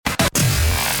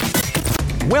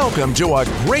Welcome to a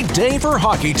great day for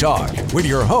hockey talk with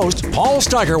your host, Paul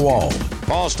Steigerwald.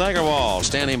 Paul Steigerwald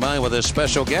standing by with his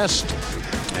special guest.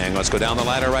 And let's go down the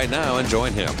ladder right now and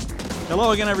join him.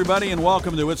 Hello again, everybody, and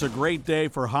welcome to It's a Great Day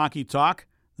for Hockey Talk.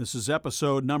 This is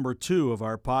episode number 2 of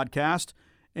our podcast,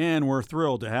 and we're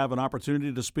thrilled to have an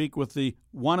opportunity to speak with the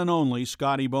one and only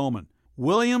Scotty Bowman.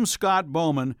 William Scott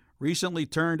Bowman recently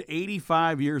turned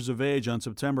 85 years of age on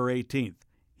September 18th.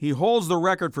 He holds the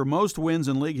record for most wins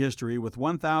in league history with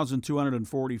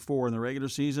 1,244 in the regular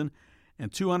season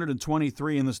and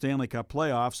 223 in the Stanley Cup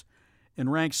playoffs,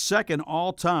 and ranks second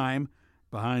all-time,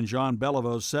 behind Jean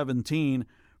Beliveau's 17,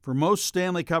 for most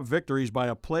Stanley Cup victories by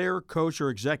a player, coach, or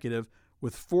executive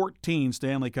with 14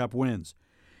 Stanley Cup wins.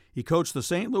 He coached the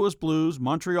St. Louis Blues,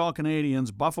 Montreal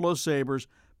Canadiens, Buffalo Sabres,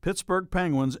 Pittsburgh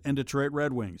Penguins, and Detroit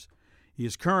Red Wings. He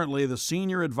is currently the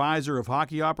senior advisor of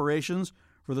hockey operations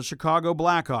for the Chicago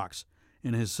Blackhawks,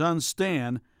 and his son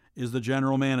Stan is the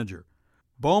general manager.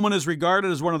 Bowman is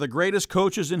regarded as one of the greatest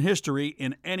coaches in history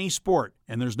in any sport,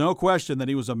 and there's no question that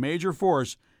he was a major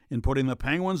force in putting the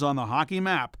Penguins on the hockey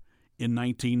map in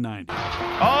 1990.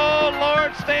 Oh,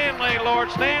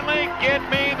 Lord Stanley, get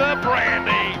me the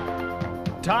brandy.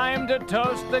 Time to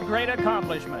toast the great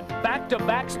accomplishment.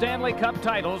 Back-to-back Stanley Cup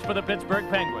titles for the Pittsburgh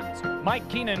Penguins. Mike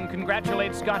Keenan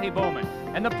congratulates Scotty Bowman,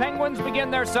 and the Penguins begin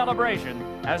their celebration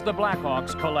as the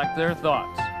Blackhawks collect their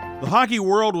thoughts. The hockey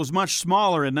world was much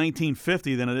smaller in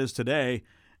 1950 than it is today.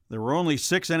 There were only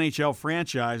 6 NHL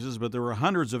franchises, but there were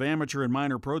hundreds of amateur and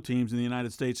minor pro teams in the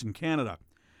United States and Canada.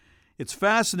 It's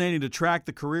fascinating to track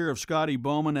the career of Scotty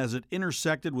Bowman as it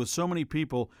intersected with so many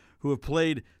people who have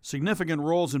played significant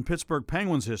roles in Pittsburgh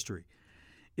Penguins history.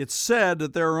 It's said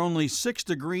that there are only 6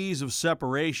 degrees of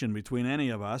separation between any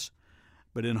of us,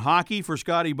 but in hockey for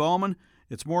Scotty Bowman,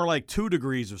 it's more like 2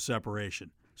 degrees of separation.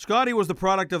 Scotty was the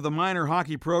product of the minor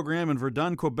hockey program in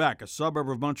Verdun, Quebec, a suburb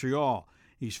of Montreal.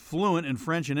 He's fluent in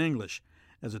French and English.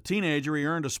 As a teenager, he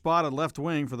earned a spot at left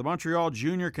wing for the Montreal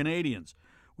Junior Canadiens,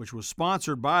 which was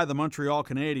sponsored by the Montreal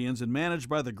Canadiens and managed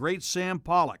by the great Sam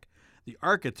Pollock, the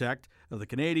architect of the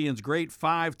Canadiens' great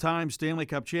 5-time Stanley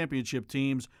Cup championship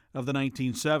teams of the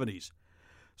 1970s.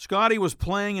 Scotty was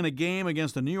playing in a game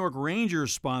against a New York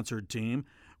Rangers-sponsored team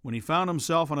when he found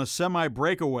himself on a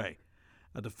semi-breakaway.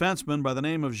 A defenseman by the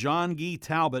name of Jean-Guy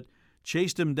Talbot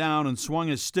chased him down and swung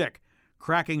his stick,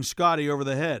 cracking Scotty over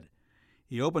the head.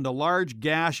 He opened a large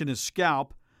gash in his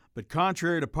scalp, but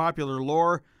contrary to popular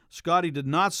lore, Scotty did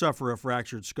not suffer a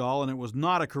fractured skull, and it was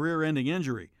not a career-ending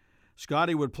injury.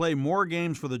 Scotty would play more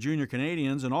games for the Junior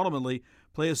Canadiens and ultimately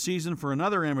play a season for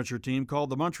another amateur team called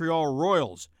the Montreal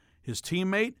Royals, his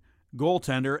teammate,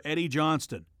 goaltender Eddie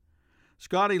Johnston.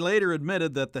 Scotty later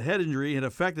admitted that the head injury had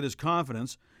affected his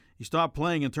confidence. He stopped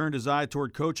playing and turned his eye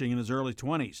toward coaching in his early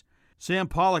 20s. Sam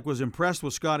Pollock was impressed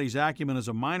with Scotty's acumen as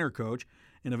a minor coach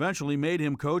and eventually made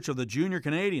him coach of the Junior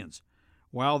Canadiens.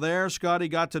 While there, Scotty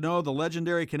got to know the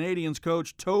legendary Canadiens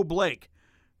coach Toe Blake,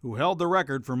 who held the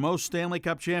record for most Stanley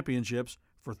Cup championships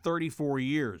for 34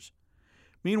 years.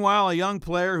 Meanwhile, a young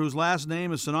player whose last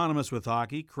name is synonymous with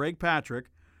hockey, Craig Patrick,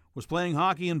 was playing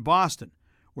hockey in Boston,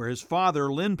 where his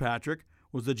father, Lynn Patrick,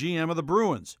 was the GM of the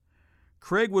Bruins.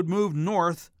 Craig would move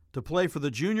north to play for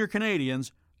the Junior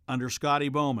Canadiens under Scotty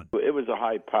Bowman. It was a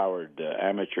high-powered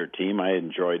amateur team. I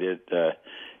enjoyed it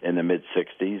in the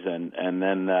mid-'60s, and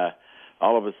then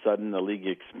all of a sudden the league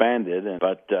expanded.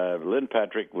 But Lynn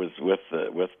Patrick was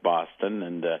with Boston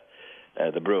and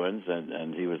the Bruins,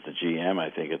 and he was the GM, I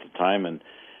think, at the time, and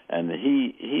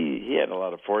he had a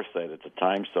lot of foresight at the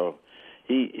time, so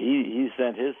he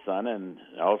sent his son, and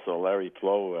also Larry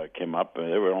Plow came up. They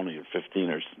were only 15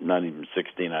 or not even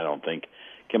 16, I don't think.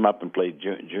 Came up and played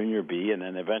Junior B, and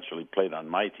then eventually played on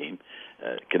my team,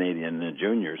 Canadian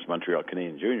Juniors, Montreal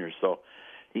Canadian Juniors. So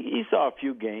he saw a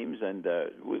few games, and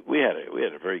we had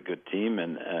a very good team.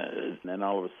 And then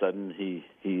all of a sudden,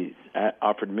 he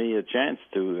offered me a chance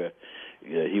to.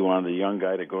 He wanted a young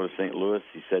guy to go to St. Louis.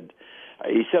 He said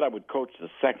I would coach the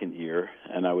second year,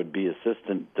 and I would be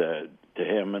assistant to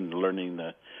him and learning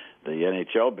the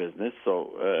NHL business.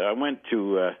 So I went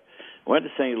to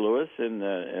St. Louis, and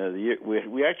the year,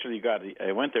 we actually got.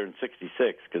 I went there in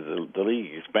 '66 because the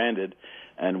league expanded,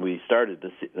 and we started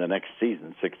the next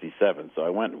season, '67. So I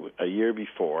went a year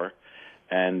before,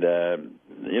 and I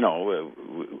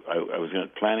was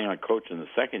planning on coaching the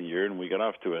second year, and we got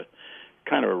off to a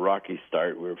kind of a rocky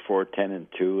start. We were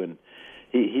 4-10-2, and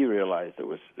he realized it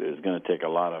was going to take a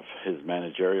lot of his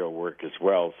managerial work as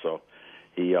well. So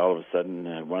he all of a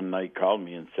sudden one night called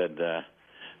me and said,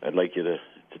 "I'd like you to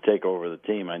take over the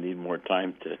team. I need more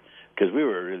time to," because we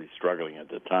were really struggling at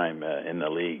the time in the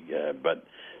league. But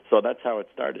So that's how it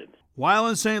started. While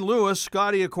in St. Louis,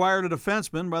 Scotty acquired a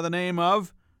defenseman by the name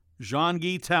of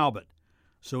Jean-Guy Talbot.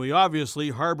 So he obviously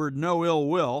harbored no ill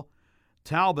will.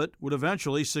 Talbot would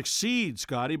eventually succeed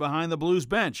Scotty behind the Blues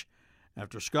bench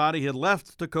after Scotty had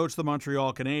left to coach the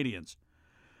Montreal Canadiens.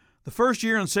 The first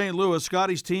year in St. Louis,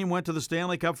 Scotty's team went to the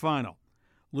Stanley Cup Final,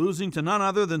 losing to none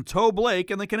other than Toe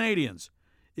Blake and the Canadiens.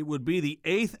 It would be the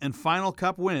 8th and final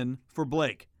Cup win for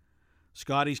Blake.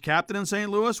 Scotty's captain in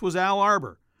St. Louis was Al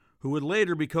Arbour, who would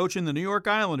later be coaching the New York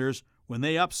Islanders when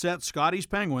they upset Scotty's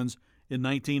Penguins in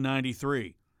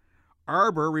 1993.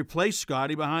 Arbour replaced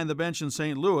Scotty behind the bench in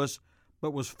St. Louis,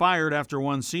 but was fired after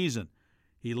one season.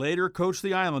 He later coached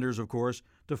the Islanders, of course,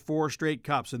 to 4 straight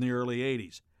cups in the early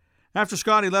 80s. After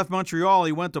Scotty left Montreal,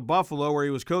 he went to Buffalo, where he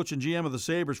was coach and GM of the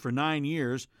Sabres for 9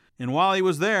 years. And while he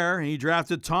was there, he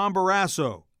drafted Tom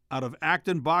Barrasso out of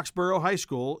Acton-Boxborough High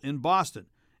School in Boston.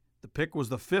 The pick was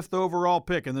the 5th overall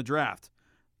pick in the draft.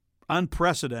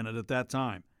 Unprecedented at that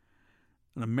time.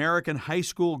 An American high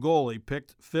school goalie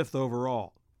picked 5th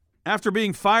overall. After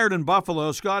being fired in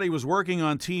Buffalo, Scotty was working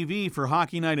on TV for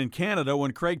Hockey Night in Canada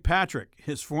when Craig Patrick,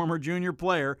 his former junior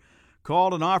player,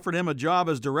 called and offered him a job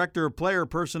as director of player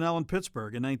personnel in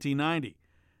Pittsburgh in 1990.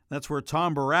 That's where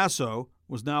Tom Barrasso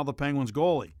was now the Penguins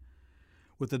goalie.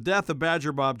 With the death of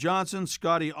Badger Bob Johnson,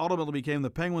 Scotty ultimately became the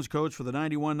Penguins coach for the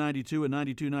 91-92 and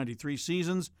 92-93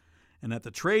 seasons, and at the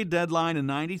trade deadline in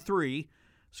 93,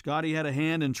 Scotty had a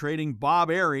hand in trading Bob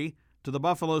Airey to the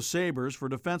Buffalo Sabres for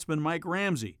defenseman Mike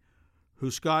Ramsey, who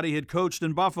Scotty had coached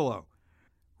in Buffalo.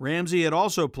 Ramsey had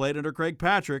also played under Craig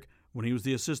Patrick when he was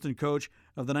the assistant coach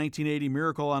of the 1980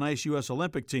 Miracle on Ice U.S.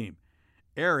 Olympic team.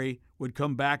 Airey would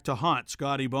come back to haunt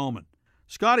Scotty Bowman.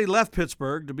 Scotty left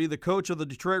Pittsburgh to be the coach of the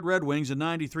Detroit Red Wings in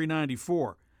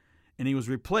 93-94, and he was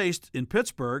replaced in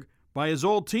Pittsburgh by his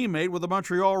old teammate with the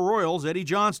Montreal Royals, Eddie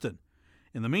Johnston.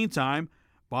 In the meantime,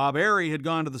 Bob Airey had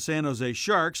gone to the San Jose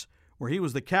Sharks, where he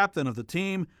was the captain of the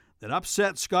team that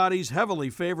upset Scotty's heavily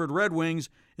favored Red Wings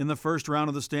in the first round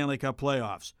of the Stanley Cup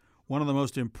playoffs, one of the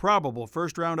most improbable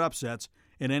first-round upsets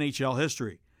in NHL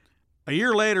history. A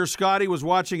year later, Scotty was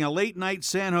watching a late-night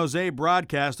San Jose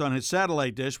broadcast on his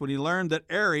satellite dish when he learned that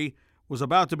Airey was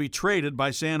about to be traded by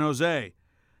San Jose.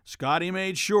 Scotty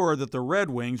made sure that the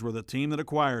Red Wings were the team that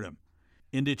acquired him.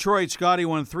 In Detroit, Scotty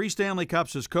won 3 Stanley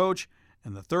Cups as coach,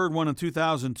 and the third one in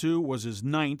 2002 was his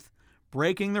 9th,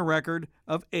 breaking the record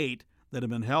of 8 that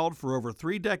had been held for over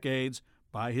 3 decades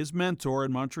by his mentor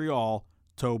in Montreal,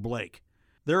 Toe Blake.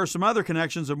 There are some other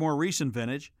connections of more recent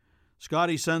vintage.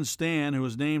 Scotty's son Stan, who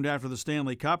was named after the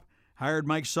Stanley Cup, hired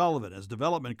Mike Sullivan as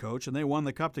development coach, and they won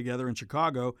the Cup together in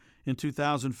Chicago in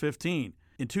 2015.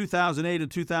 In 2008 and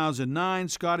 2009,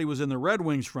 Scotty was in the Red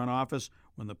Wings front office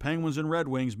when the Penguins and Red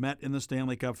Wings met in the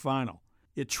Stanley Cup Final.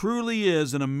 It truly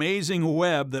is an amazing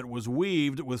web that was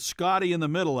weaved with Scotty in the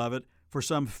middle of it for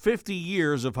some 50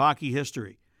 years of hockey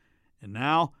history. And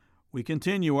now we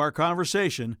continue our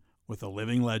conversation with a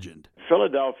living legend.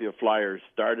 Philadelphia Flyers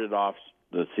started off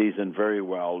the season very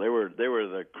well. They were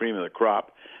the cream of the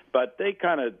crop, but they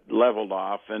kind of leveled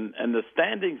off, and the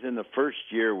standings in the first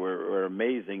year were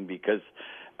amazing because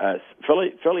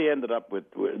Philly ended up with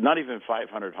not even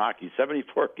 500 hockey,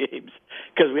 74 games,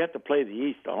 because we had to play the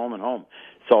East, home and home.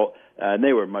 So and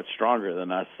they were much stronger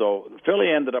than us. So Philly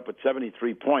ended up with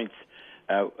 73 points.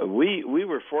 We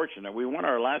were fortunate. We won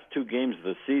our last 2 games of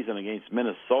the season against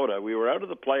Minnesota. We were out of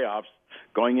the playoffs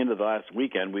going into the last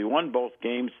weekend. We won both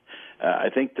games, I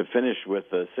think, to finish with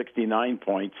 69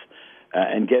 points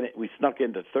and we snuck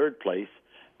into third place.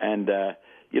 And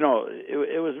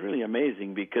it was really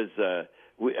amazing because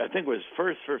I think it was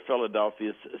first for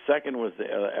Philadelphia, second was the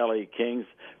L.A. Kings.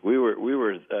 We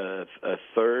were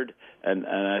third, and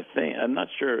I think I'm not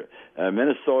sure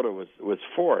Minnesota was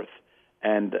fourth.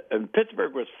 And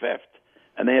Pittsburgh was 5th,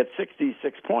 and they had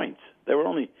 66 points. They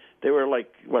were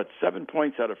like 7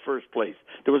 points out of first place.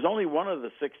 There was only one of the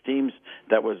 6 teams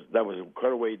that was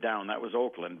quite a way down. That was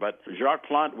Oakland. But Jacques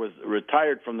Plante was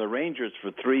retired from the Rangers for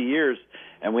 3 years,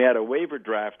 and we had a waiver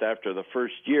draft after the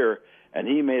first year. And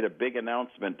he made a big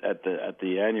announcement at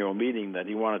the annual meeting that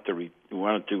he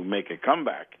wanted to make a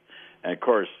comeback. And of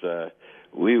course,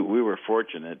 we were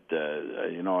fortunate,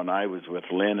 and I was with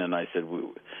Lynn, and I said,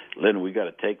 Lynn, we got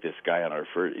to take this guy on our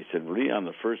first. He said, really, on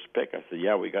the first pick? I said,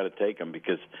 yeah, we got to take him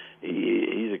because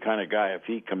he's the kind of guy, if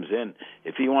he comes in,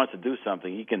 if he wants to do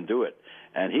something, he can do it.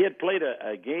 And he had played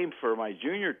a game for my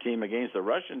junior team against the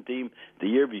Russian team the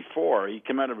year before. He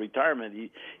came out of retirement.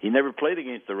 He never played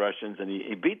against the Russians, and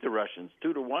he beat the Russians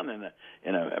 2-1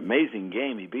 in an amazing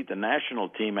game. He beat the national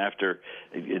team after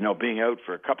being out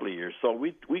for a couple of years. So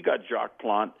we got Jacques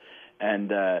Plante,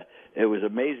 and it was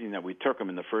amazing that we took him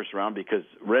in the first round because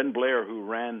Ren Blair, who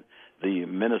ran the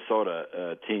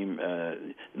Minnesota team,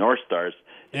 North Stars,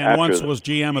 and once was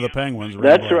GM of the Penguins.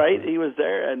 That's right. He was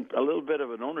there, and a little bit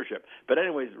of an ownership. But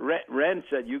anyways, Ren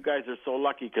said, you guys are so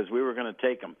lucky because we were going to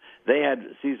take him. They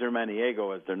had Cesar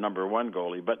Maniego as their number one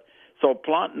goalie. But so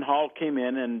Plante and Hall came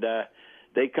in, and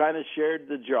they kind of shared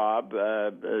the job.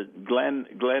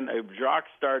 Jacques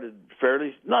started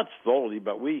fairly, not slowly,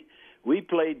 but we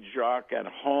played Jacques at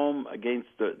home against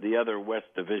the other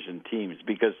West Division teams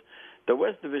because the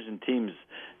West Division teams,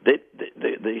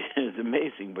 it's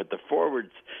amazing, but the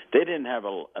forwards, they didn't have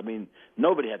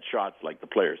nobody had shots like the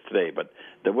players today, but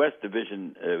the West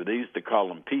Division, they used to call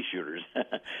them pea shooters,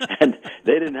 and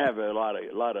they didn't have a lot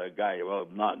of guys,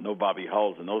 no Bobby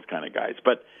Hulls and those kind of guys,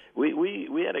 but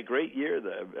we had a great year.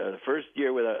 The first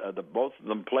year with both of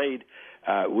them played,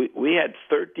 we had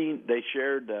 13, they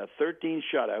shared 13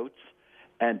 shutouts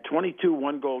and 22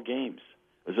 one-goal games.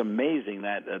 It was amazing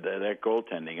that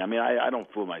goaltending. I mean, I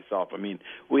don't fool myself. I mean,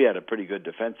 we had a pretty good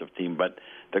defensive team, but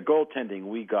the goaltending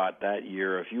we got that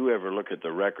year, if you ever look at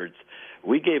the records,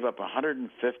 we gave up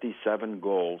 157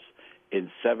 goals in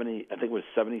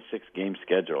 76 game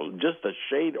schedule, just a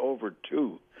shade over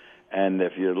 2. And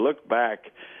if you look back,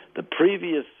 the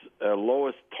previous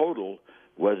lowest total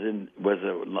was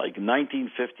like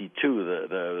 1952.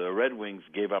 The Red Wings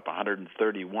gave up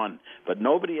 131, but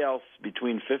nobody else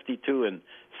between 52 and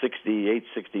 68,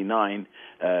 69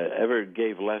 ever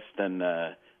gave less than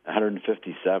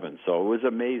 157. So it was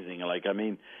amazing. Like, I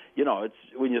mean, it's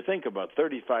when you think about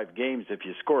 35 games, if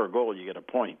you score a goal, you get a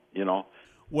point.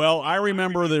 Well, I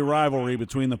remember the rivalry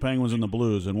between the Penguins and the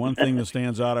Blues, and one thing that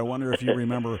stands out, I wonder if you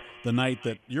remember the night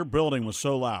that your building was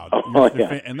so loud.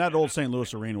 And that old St.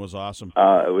 Louis arena was awesome.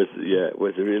 It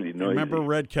was really noisy. Remember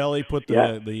Red Kelly put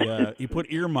he put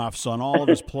earmuffs on all of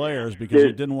his players because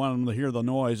he didn't want them to hear the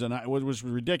noise, and it was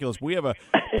ridiculous. We have a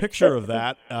picture of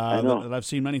that that I've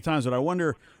seen many times, but I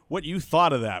wonder what you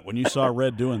thought of that when you saw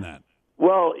Red doing that.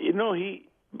 Well, he.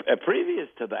 Previous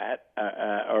to that,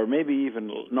 or maybe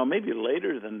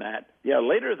later than that. Yeah,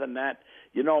 later than that.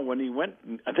 When he went,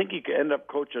 I think he ended up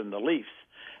coaching the Leafs,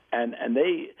 and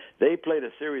they played a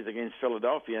series against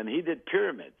Philadelphia, and he did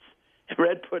pyramids.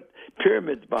 Red put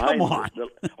pyramids behind. Come on.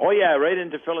 Right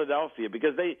into Philadelphia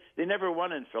because they never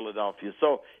won in Philadelphia.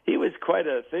 So he was quite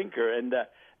a thinker, and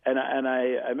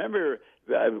I remember.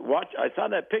 I saw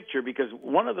that picture because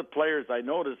one of the players I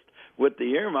noticed with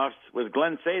the earmuffs was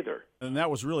Glenn Sather. And that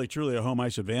was really, truly a home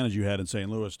ice advantage you had in St.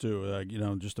 Louis, too.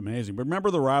 Just amazing. But remember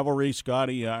the rivalry,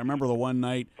 Scotty? I remember the one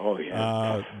night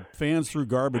fans threw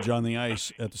garbage on the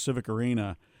ice at the Civic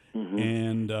Arena. Mm-hmm.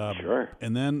 And sure.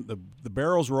 And then the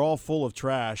barrels were all full of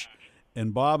trash,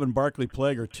 and Bob and Barclay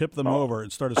Plager tipped them over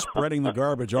and started spreading the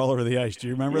garbage all over the ice. Do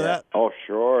you remember that? Oh,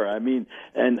 sure. I mean,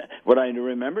 and what I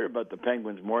remember about the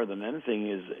Penguins more than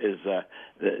anything is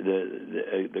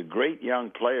the great young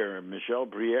player Michel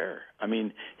Briere. I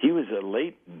mean, he was a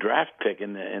late draft pick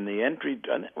in the entry.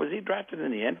 Was he drafted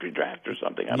in the entry draft or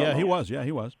something? I don't know. He was. Yeah,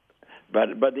 he was.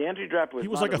 But the entry draft was. He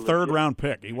was like a third-round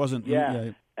pick. He wasn't.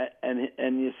 Yeah.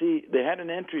 And you see, they had an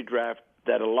entry draft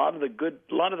that a lot of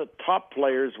the top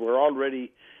players were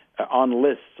already on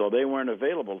lists, so they weren't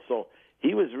available. So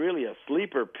he was really a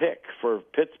sleeper pick for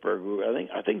Pittsburgh.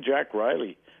 I think Jack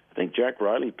Riley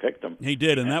picked him. He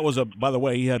did, and that was by the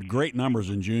way, he had great numbers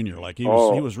in junior. Like he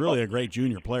was really a great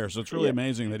junior player. So it's really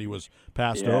amazing that he was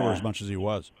passed over as much as he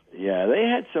was. Yeah, they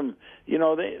had some, I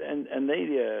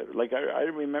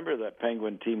remember that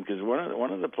Penguin team because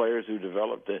one of the players who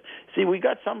developed it. See, we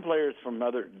got some players from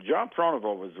John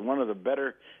Pronovo was one of the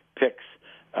better picks,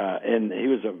 and he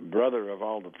was a brother of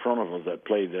all the Pronovos that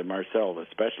played, Marcel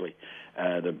especially,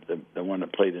 the one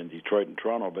that played in Detroit and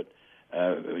Toronto, but.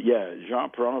 Jean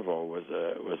Pronovo was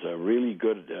a really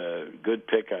good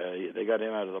pick. They got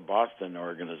him out of the Boston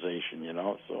organization,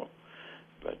 So,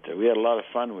 but we had a lot of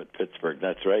fun with Pittsburgh.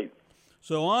 That's right.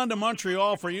 So on to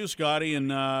Montreal for you, Scotty,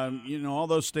 and all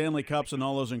those Stanley Cups and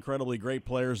all those incredibly great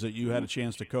players that you had a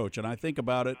chance to coach. And I think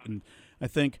about it, and I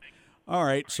think, all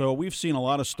right, so we've seen a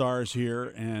lot of stars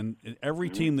here, and every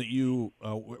team that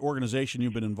organization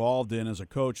you've been involved in as a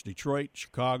coach, Detroit,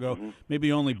 Chicago,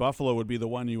 maybe only Buffalo would be the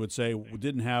one you would say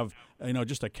didn't have,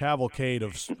 just a cavalcade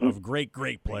of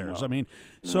great players. I mean,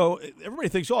 so everybody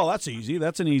thinks, that's easy.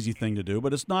 That's an easy thing to do,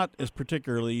 but it's not as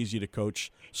particularly easy to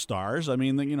coach stars. I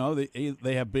mean,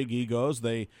 they have big egos.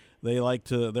 They like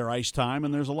their ice time,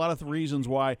 and there's a lot of reasons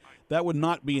why that would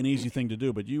not be an easy thing to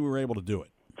do, but you were able to do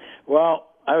it. Well,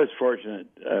 I was fortunate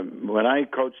when I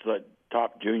coached the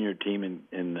top junior team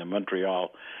in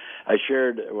Montreal. I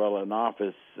shared an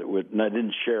office with. No, I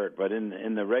didn't share it, but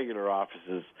in the regular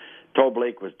offices, Toe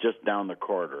Blake was just down the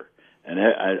corridor, and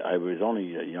I was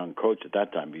only a young coach at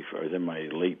that time. Before I was in my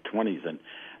late 20s, and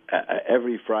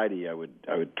every Friday I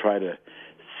would try to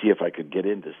see if I could get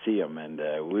in to see him, and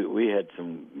we had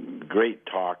some great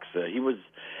talks.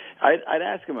 I'd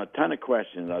ask him a ton of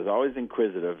questions. I was always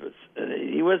inquisitive.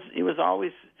 He was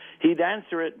always. He'd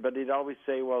answer it, but he'd always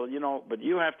say, "Well, but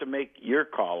you have to make your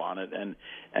call on it."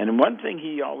 And one thing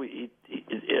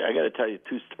I got to tell you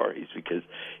two stories, because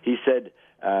he said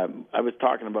I was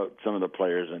talking about some of the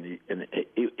players, and he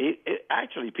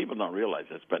actually people don't realize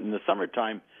this, but in the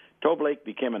summertime, Toe Blake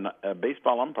became a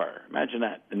baseball umpire. Imagine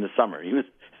that. In the summer, he was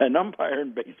an umpire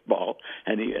in baseball,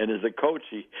 and as a coach,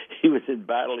 he was in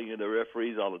battling with the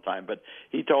referees all the time. But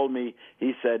he told me,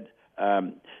 he said,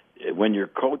 when you're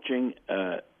coaching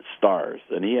stars,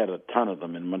 and he had a ton of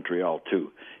them in Montreal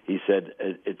too, he said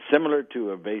it's similar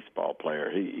to a baseball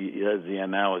player. He has the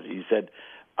analogy. He said,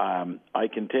 I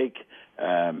can take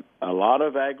a lot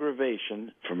of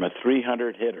aggravation from a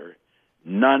 300 hitter,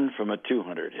 none from a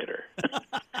 200 hitter.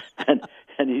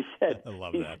 and he said, I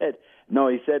love that.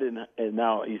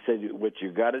 He said, what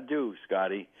you got to do,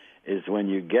 Scotty, is when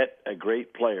you get a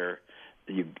great player,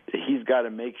 he's got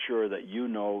to make sure that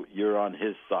you're on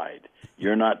his side.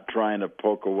 You're not trying to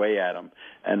poke away at him.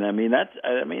 And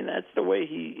that's the way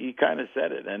he kind of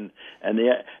said it. And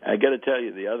I got to tell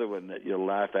you the other one that you'll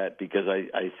laugh at, because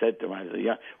I said to him,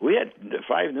 we had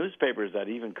 5 newspapers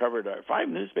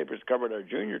covered our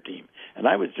junior team, and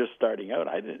I was just starting out.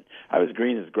 I was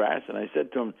green as grass, and I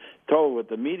said to him, Toe, with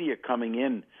the media coming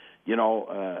in,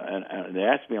 and they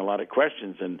asked me a lot of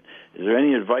questions, and is there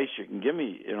any advice you can give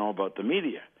me, about the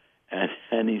media?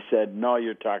 And he said, no,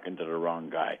 you're talking to the wrong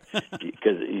guy.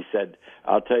 Because he said,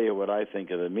 I'll tell you what I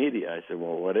think of the media. I said,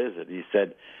 well, what is it? He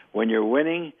said, when you're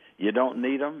winning, you don't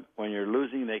need them. When you're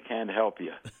losing, they can't help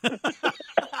you.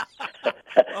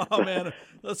 Oh, man,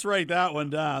 let's write that one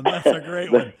down. That's a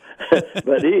great one.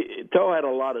 But Toe had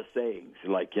a lot of sayings,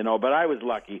 but I was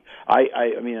lucky. I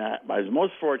was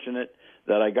most fortunate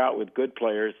that I got with good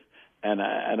players, and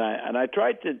I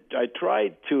tried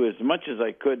to as much as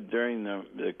I could during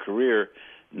the career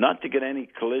not to get any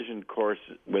collision course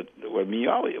with me.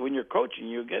 When you're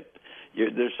coaching,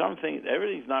 there's something,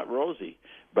 everything's not rosy,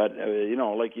 but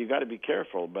you got to be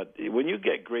careful. But when you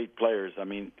get great players,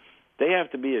 they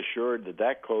have to be assured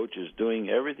that coach is doing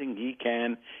everything he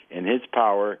can in his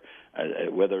power,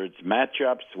 whether it's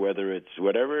matchups, whether it's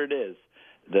whatever it is.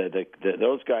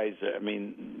 Those guys,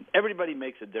 everybody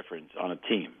makes a difference on a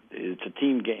team. It's a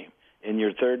team game. In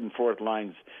your third and fourth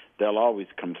lines, they'll always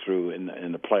come through in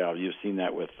the playoffs. You've seen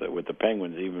that with the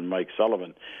Penguins, even Mike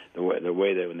Sullivan, the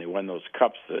way that when they won those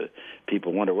cups,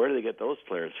 people wonder, where do they get those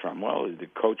players from? Well, the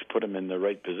coach put them in the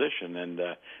right position.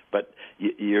 But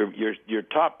your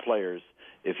top players,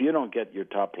 if you don't get your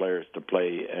top players to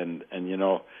play, and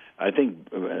I think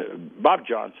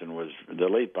the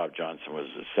late Bob Johnson was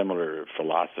a similar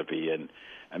philosophy, and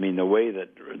the way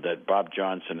that Bob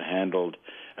Johnson handled,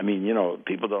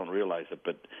 people don't realize it,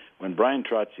 but when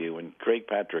Craig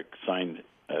Patrick signed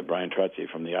Brian Trottier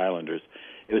from the Islanders,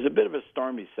 it was a bit of a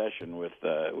stormy session with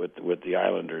the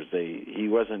Islanders. He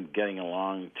wasn't getting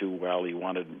along too well. He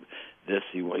wanted this.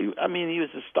 He was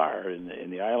a star in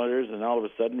the Islanders, and all of a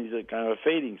sudden he's a kind of a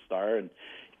fading star, and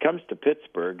he comes to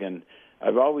Pittsburgh. And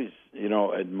I've always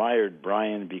admired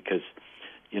Brian because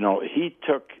he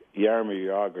took Jaromir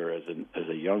Jagr as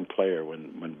a young player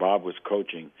when Bob was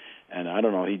coaching, and I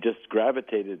don't know, he just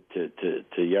gravitated to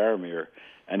Jaromir,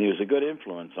 and he was a good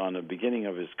influence on the beginning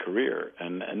of his career,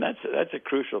 and that's a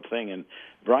crucial thing. And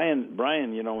Brian,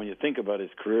 when you think about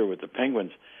his career with the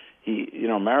Penguins,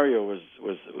 Mario was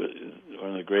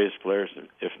one of the greatest players,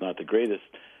 if not the greatest,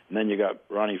 and then you got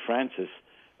Ronnie Francis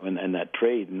and that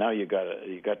trade, and now you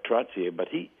got Trottier, but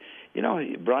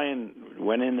Brian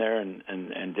went in there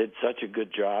and did such a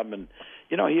good job, and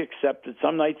he accepted.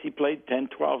 Some nights he played 10,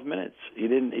 12 minutes. He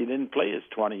didn't play his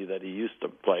 20 that he used to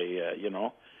play.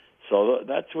 So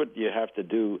that's what you have to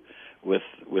do with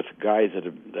guys that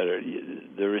are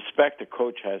the respect a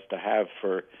coach has to have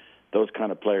for those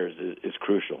kind of players is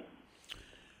crucial.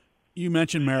 You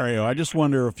mentioned Mario. I just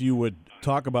wonder if you would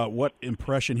talk about what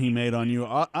impression he made on you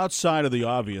outside of the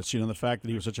obvious, the fact that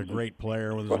he was such a great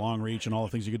player with his long reach and all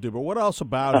the things he could do. But what else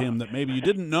about him that maybe you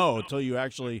didn't know until you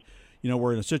actually,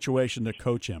 were in a situation to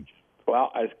coach him?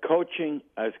 Well, I was coaching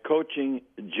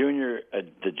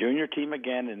the junior team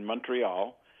again in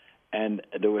Montreal, and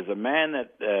there was a man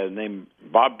that named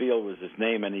Bob Beal was his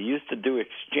name, and he used to do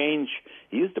exchange.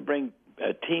 He used to bring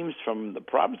teams from the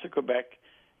province of Quebec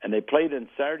and they played on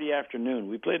Saturday afternoon.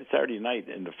 We played Saturday night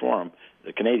in the Forum,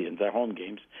 the Canadians, at home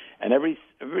games. And every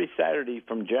Saturday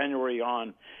from January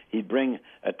on, he'd bring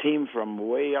a team from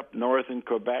way up north in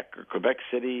Quebec or Quebec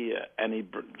City, and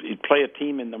he'd play a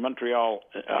team in the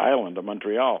island of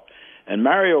Montreal. And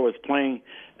Mario was playing.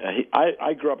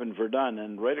 I grew up in Verdun,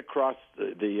 and right across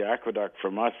the aqueduct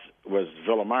from us was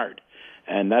Villemard,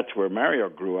 and that's where Mario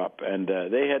grew up. And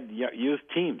they had youth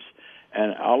teams.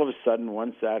 And all of a sudden,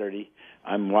 one Saturday,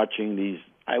 I'm watching these.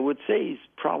 I would say he's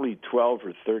probably 12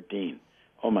 or 13.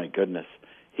 Oh my goodness,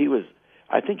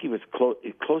 I think he was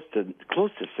close to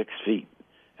 6 feet.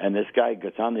 And this guy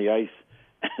gets on the ice,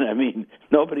 and I mean,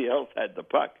 nobody else had the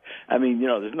puck. I mean,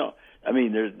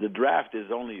 the draft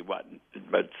is only about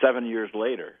 7 years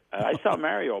later. I saw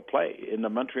Mario play in the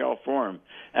Montreal Forum,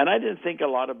 and I didn't think a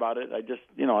lot about it. I just,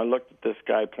 I looked at this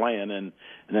guy playing, and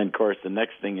then of course the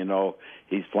next thing you know,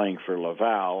 he's playing for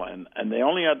Laval, and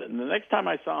the next time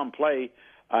I saw him play,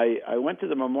 I went to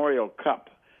the Memorial Cup,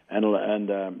 and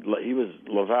he was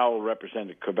Laval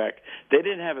represented Quebec. They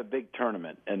didn't have a big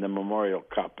tournament in the Memorial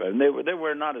Cup, and they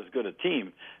were not as good a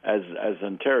team as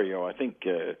Ontario. I think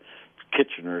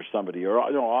Kitchener or somebody, or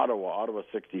Ottawa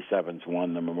 67s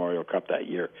won the Memorial Cup that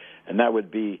year, and that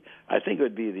would be, I think it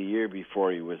would be the year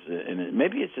before he was in it.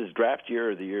 Maybe it's his draft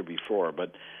year or the year before,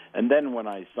 and then when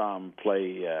I saw him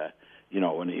play,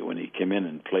 when he came in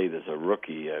and played as a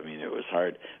rookie, I mean, it was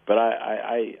hard. But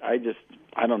I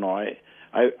don't know.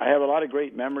 I have a lot of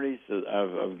great memories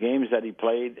of games that he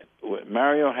played.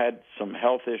 Mario had some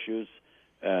health issues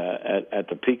at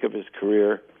the peak of his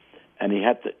career, and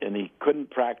he couldn't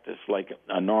practice like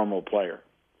a normal player.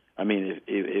 I mean,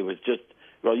 it was just,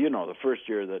 the first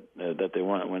year that they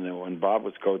won, when Bob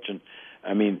was coaching,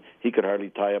 I mean, he could hardly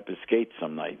tie up his skates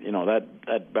some night.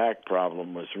 That back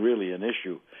problem was really an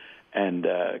issue, and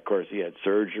of course he had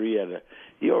surgery.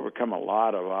 He overcome a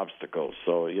lot of obstacles.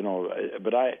 So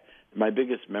but my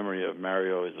biggest memory of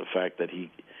Mario is the fact that he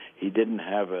didn't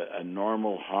have a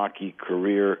normal hockey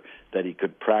career, that he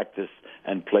could practice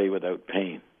and play without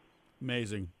pain.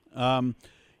 Amazing.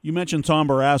 You mentioned Tom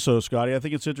Barrasso, Scotty. I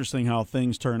think it's interesting how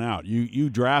things turn out. You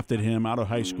drafted him out of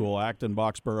high school, Acton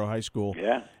Boxborough High School.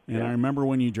 Yeah. And I remember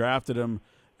when you drafted him,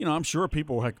 I'm sure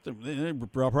people they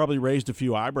probably raised a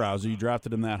few eyebrows that you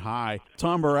drafted him that high.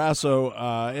 Tom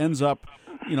Barrasso ends up,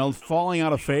 falling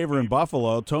out of favor in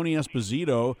Buffalo. Tony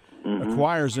Esposito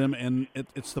acquires him, and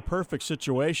it's the perfect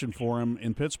situation for him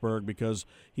in Pittsburgh because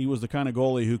he was the kind of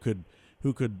goalie who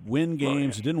could win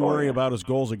games. He didn't worry about his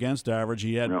goals against average.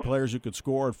 He had players who could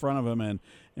score in front of him,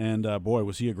 and boy,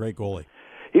 was he a great goalie.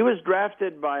 He was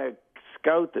drafted by a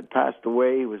scout that passed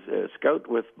away. He was a scout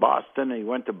with Boston. He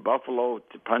went to Buffalo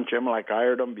to punch him. I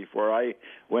hired him before I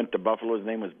went to Buffalo. His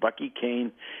name was Bucky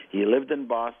Kane. He lived in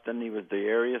Boston. He was the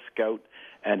area scout,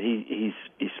 and he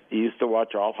used to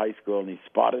watch all high school, and he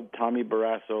spotted Tommy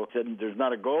Barrasso. Said, "There's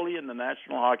not a goalie in the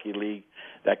National Hockey League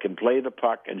that can play the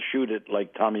puck and shoot it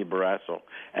like Tommy Barrasso."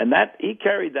 And that he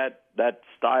carried that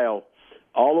style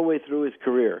all the way through his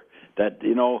career. That,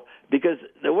 because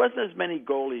there wasn't as many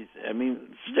goalies. I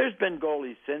mean, there's been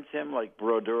goalies since him, like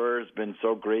Brodeur has been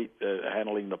so great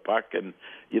handling the puck, and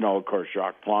of course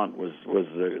Jacques Plante was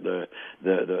the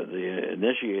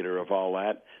initiator of all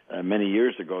that. Many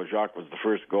years ago, Jacques was the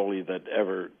first goalie that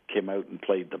ever came out and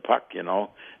played the puck. And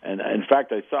in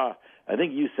fact, I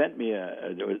think you sent me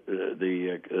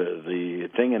the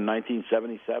thing in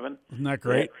 1977. Isn't that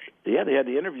great? Yeah, they had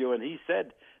the interview, and he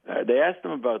said. They asked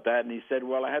him about that, and he said,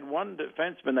 "Well, I had one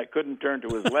defenseman that couldn't turn to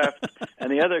his left,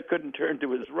 and the other couldn't turn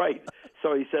to his right.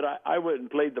 So he said, I went and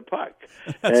played the puck."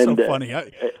 That's so funny.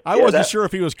 I wasn't sure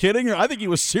if he was kidding, or I think he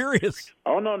was serious.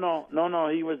 Oh, no.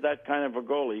 He was that kind of a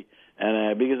goalie.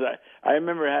 And because I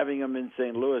remember having him in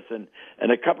St. Louis, and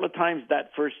a couple of times that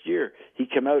first year he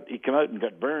came out and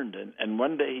got burned. And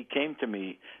one day he came to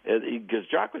me, because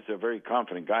Jacques was a very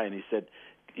confident guy, and he said,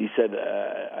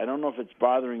 "I don't know if it's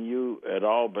bothering you at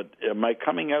all, but am I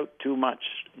coming out too much?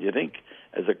 You think,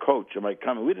 as a coach, am I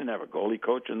coming?" We didn't have a goalie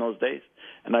coach in those days.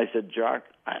 And I said, "Jacques,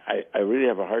 I really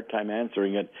have a hard time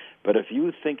answering it, but if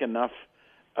you think enough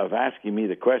of asking me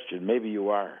the question, maybe you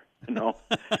are." And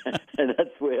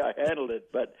that's the way I handled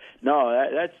it. But no,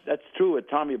 that's true with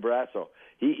Tommy Barrasso.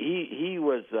 He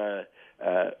was.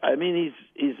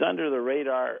 He's under the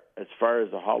radar as far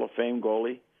as a Hall of Fame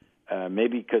goalie.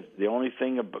 Maybe because the only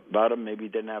thing about him, maybe he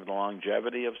didn't have the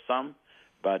longevity of some,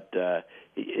 but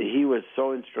he was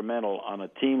so instrumental on a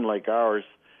team like ours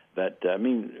that,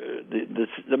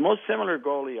 the most similar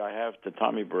goalie I have to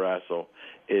Tommy Barrasso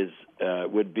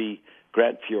would be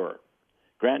Grant Fuhrer.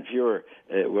 Grant Fuhr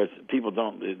was, people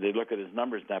don't, they look at his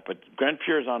numbers now, but Grant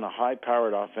Fuhr's on a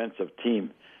high-powered offensive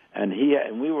team, and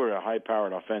we were a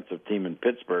high-powered offensive team in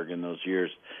Pittsburgh in those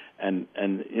years, and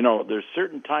there's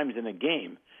certain times in a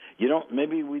game,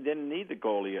 maybe we didn't need the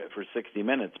goalie for 60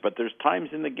 minutes, but there's times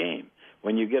in the game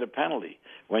when you get a penalty,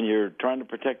 when you're trying to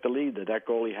protect the lead, that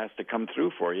goalie has to come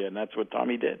through for you, and that's what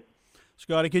Tommy did.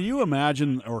 Scotty, could you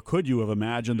imagine, or could you have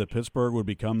imagined that Pittsburgh would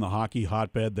become the hockey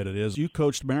hotbed that it is? You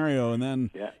coached Mario, and then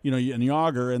and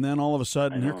Yager, and then all of a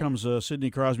sudden here comes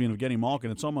Sidney, Crosby, and Evgeny Malkin.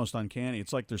 It's almost uncanny.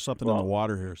 It's like there's something in the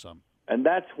water here or something. And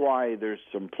that's why there's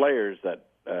some players that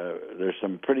there's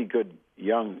some pretty good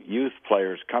young youth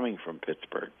players coming from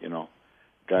Pittsburgh.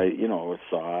 With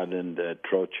Saad and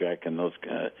Trocheck and those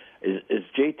guys. Is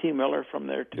JT Miller from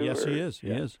there too? Yes, he is. He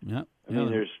is. Yeah. I mean,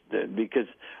 there's because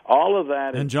all of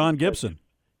that and John Gibson.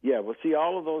 Yeah, well, see,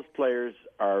 all of those players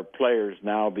are players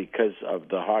now because of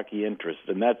the hockey interest,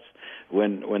 and that's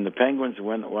when the Penguins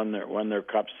won their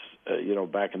cups,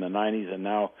 back in the '90s, and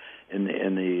now in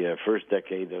the first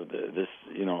decade of this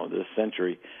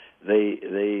century, they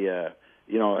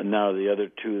and now the other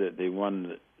two that they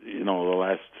won, the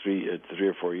last 3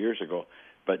 or 4 years ago.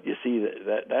 But you see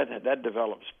that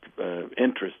develops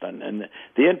interest, and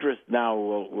the interest now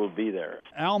will be there.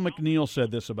 Al McNeil said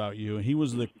this about you. He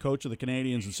was the coach of the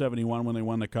Canadiens in '71 when they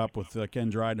won the Cup with Ken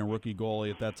Dryden, a rookie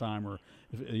goalie at that time, or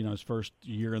his first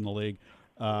year in the league.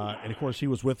 And of course, he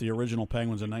was with the original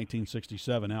Penguins in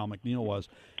 1967. Al McNeil was.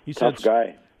 Tough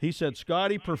guy. He said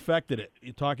Scotty perfected it.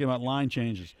 You're talking about line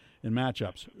changes and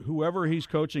matchups. Whoever he's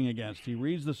coaching against, he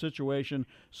reads the situation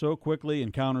so quickly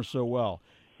and counters so well.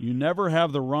 You never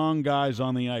have the wrong guys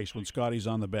on the ice when Scotty's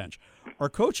on the bench. Are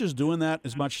coaches doing that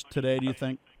as much today, do you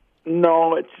think?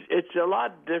 No, it's a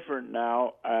lot different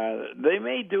now. They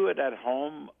may do it at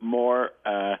home more,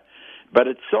 but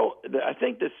I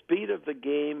think the speed of the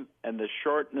game and the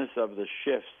shortness of the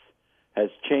shifts has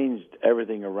changed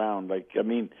everything around. Because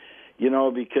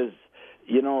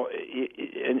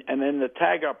and then the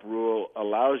tag-up rule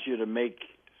allows you to make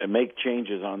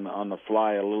changes on the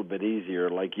fly a little bit easier.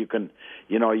 Like you can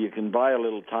buy a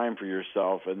little time for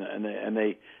yourself, and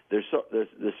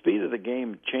the speed of the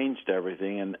game changed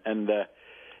everything, and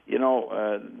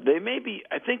they may be.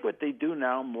 I think what they do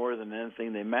now more than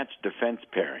anything, they match defense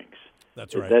pairings.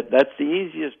 That's right. That's the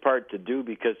easiest part to do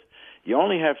because you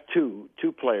only have two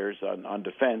players on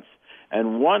defense,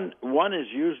 and one is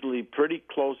usually pretty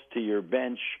close to your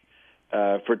bench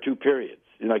for 2 periods.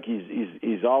 Like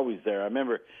he's always there. I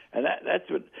remember, and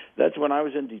that's when I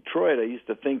was in Detroit. I used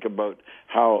to think about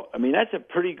how. I mean, that's a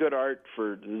pretty good art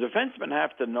for the defensemen.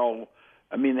 Have to know.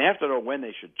 I mean, they have to know when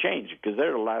they should change because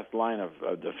they're the last line of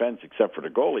defense, except for the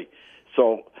goalie.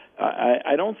 So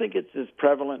I don't think it's as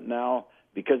prevalent now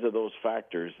because of those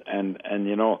factors. And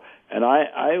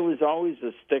I was always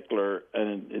a stickler,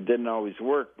 and it didn't always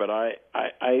work. But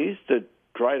I used to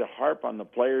try to harp on the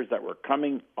players that were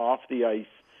coming off the ice,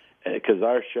 because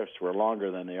our shifts were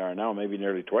longer than they are now, maybe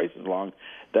nearly twice as long,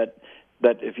 that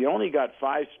if you only got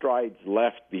 5 strides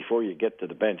left before you get to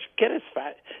the bench, get as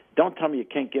fast. Don't tell me you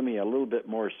can't give me a little bit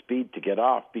more speed to get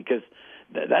off, because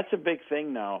that's a big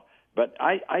thing now. But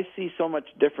I see so much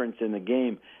difference in the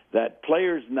game that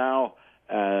players now,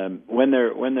 when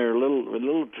they're a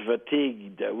little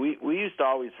fatigued, we used to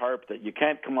always harp that you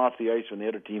can't come off the ice when the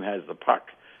other team has the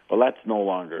puck. Well, that's no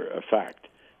longer a fact.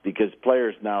 Because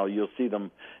players now, you'll see them,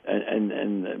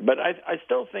 but I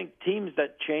still think teams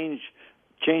that change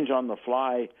on the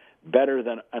fly better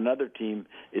than another team,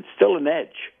 it's still an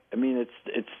edge. I mean,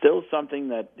 it's still something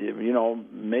that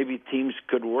maybe teams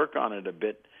could work on it a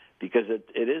bit, because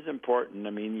it is important.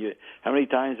 I mean, how many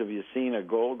times have you seen a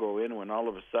goal go in when all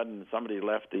of a sudden somebody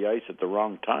left the ice at the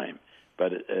wrong time?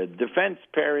 But defense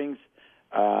pairings,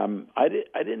 I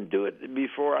didn't do it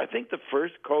before. I think the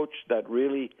first coach that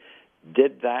really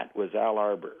did that was Al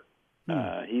Arbor.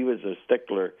 He was a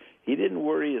stickler. He didn't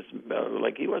worry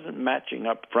he wasn't matching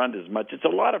up front as much. It's a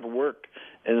lot of work,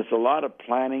 and it's a lot of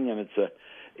planning, and it's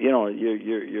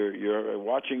you're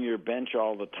watching your bench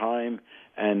all the time,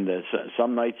 and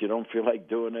some nights you don't feel like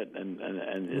doing it,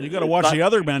 and you got to watch the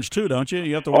other bench too, don't you?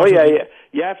 You have to watch.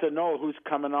 You have to know who's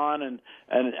coming on,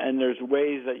 and there's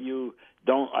ways that you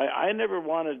don't. I never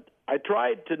wanted. I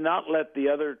tried to not let the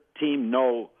other team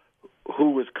know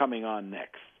who was coming on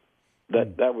next.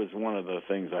 That was one of the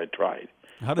things I tried.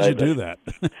 How did you do that?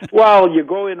 Well, you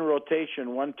go in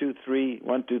rotation 1, 2, 3,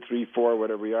 1, 2, 3, 4,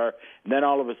 whatever you are, and then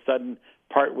all of a sudden,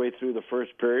 partway through the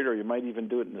first period, or you might even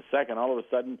do it in the second, all of a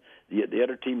sudden the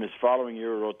other team is following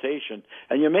your rotation,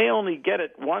 and you may only get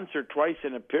it once or twice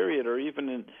in a period, or even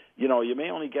in you may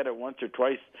only get it once or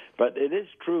twice. But it is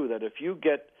true that if you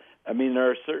get I mean, there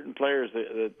are certain players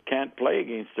that can't play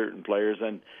against certain players,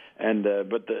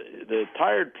 but the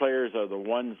tired players are the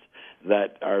ones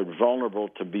that are vulnerable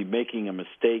to be making a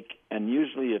mistake. And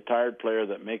usually, a tired player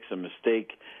that makes a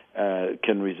mistake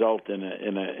can result in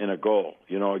a goal,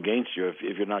 against you if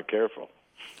you're not careful.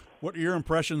 What are your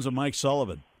impressions of Mike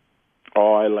Sullivan?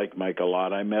 Oh, I like Mike a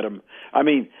lot. I met him. I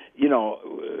mean, the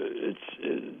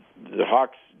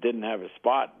Hawks didn't have a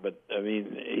spot, but I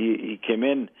mean, he came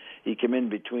in. He came in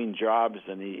between jobs,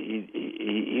 and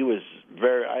he was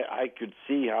very. I could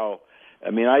see how.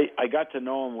 I mean, I got to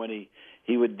know him when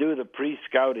he would do the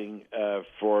pre-scouting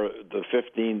for the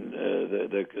 15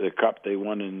 the cup they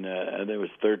won in I think it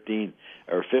was 13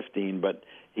 or 15, but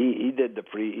he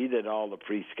did all the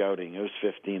pre-scouting. It was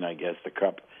 15, I guess, the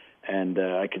cup. And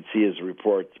I could see his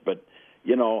reports, but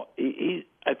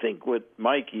I think with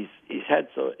Mike, he's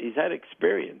had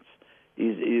experience.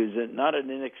 He's not an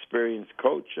inexperienced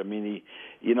coach. I mean,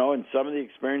 and some of the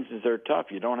experiences are tough.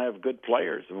 You don't have good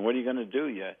players, and what are you going to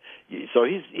do? So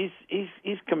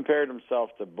he's compared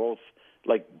himself to both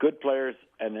like good players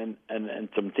and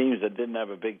some teams that didn't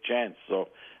have a big chance. So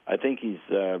I think he's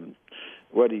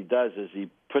what he does is he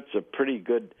puts a pretty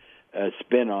good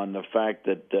spin on the fact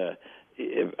that.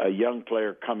 A young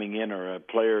player coming in, or a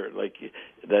player like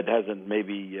that hasn't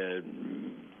maybe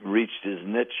reached his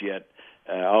niche yet,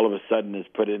 all of a sudden is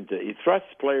put into. He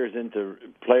thrusts players into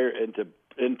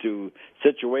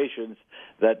situations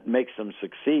that makes them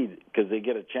succeed because they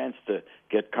get a chance to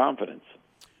get confidence.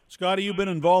 Scotty, you've been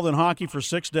involved in hockey for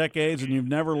 6 decades, and you've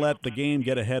never let the game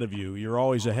get ahead of you. You're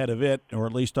always ahead of it, or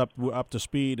at least up to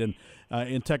speed. And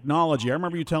in technology, I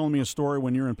remember you telling me a story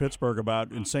when you were in Pittsburgh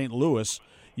about in St. Louis.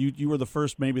 You were the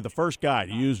first guy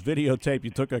to use videotape. You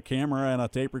took a camera and a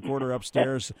tape recorder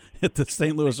upstairs at the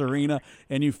St. Louis Arena,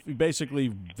 and you basically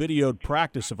videoed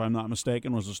practice, if I'm not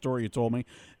mistaken, was the story you told me.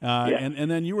 And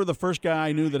then you were the first guy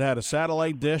I knew that had a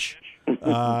satellite dish.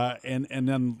 And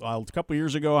then a couple of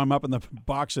years ago, I'm up in the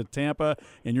box at Tampa,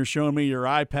 and you're showing me your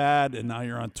iPad, and now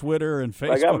you're on Twitter and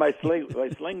Facebook. I got my sling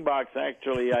box,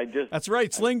 actually. That's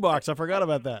right, sling box. I forgot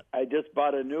about that. I just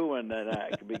bought a new one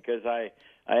because I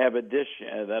have a dish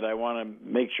that I want to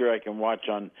make sure I can watch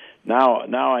on. Now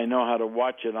I know how to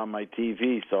watch it on my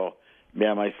TV, so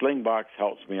yeah, my sling box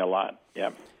helps me a lot. Yeah.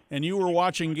 And you were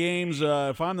watching games,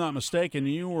 if I'm not mistaken,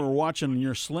 you were watching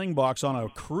your sling box on a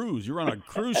cruise. You were on a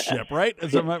cruise ship, right?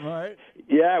 Is that right?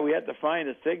 Yeah, we had to find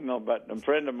a signal, but a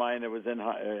friend of mine that was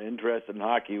interested in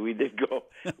hockey, we did go.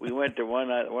 We went to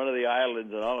one of the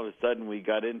islands, and all of a sudden we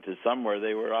got into somewhere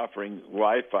they were offering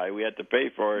Wi-Fi. We had to pay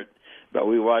for it, but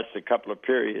we watched a couple of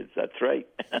periods. That's right.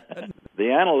 The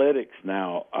analytics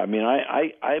now, I mean,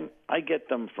 I get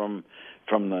them from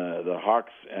the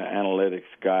Hawks analytics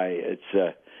guy.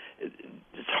 It's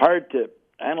hard to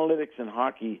analytics in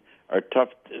hockey are tough.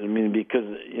 I mean, because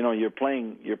you're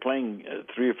playing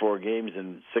 3 or 4 games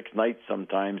in 6 nights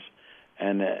sometimes,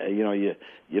 and you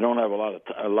don't have a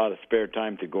lot of spare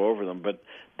time to go over them. But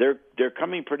they're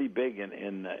coming pretty big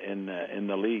in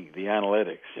the league. The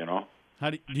analytics, How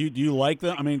do you like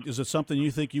them? I mean, is it something you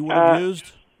think you would have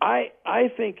used? I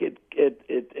think it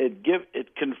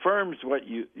confirms what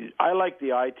you. I like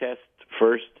the eye test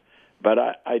first. But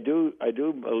I do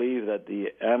believe that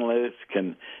the analytics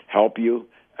can help you.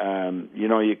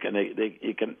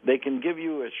 They can give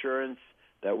you assurance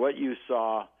that what you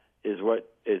saw is what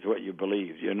you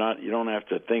believe. You don't have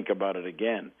to think about it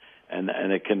again, and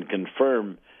it can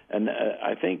confirm. And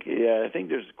I think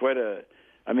there's quite a.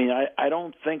 I mean, I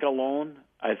don't think alone.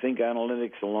 I think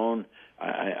analytics alone.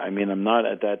 I mean, I'm not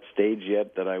at that stage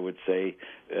yet that I would say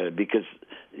because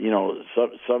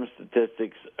some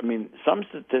statistics. I mean, some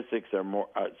statistics are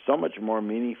so much more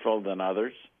meaningful than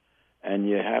others, and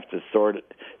you have to sort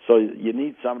it. So you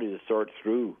need somebody to sort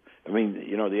through. I mean,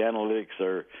 the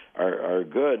analytics are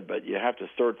good, but you have to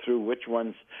sort through which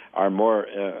ones are more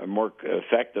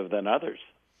effective than others.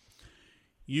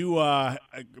 You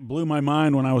blew my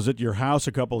mind when I was at your house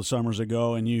a couple of summers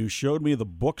ago, and you showed me the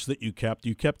books that you kept.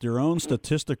 You kept your own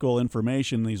statistical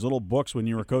information, these little books when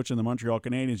you were coaching the Montreal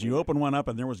Canadiens. You opened one up,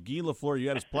 and there was Guy Lafleur. You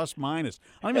had his plus-minus.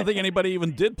 I don't even think anybody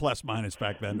even did plus-minus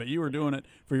back then, but you were doing it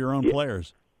for your own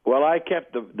players. Well, I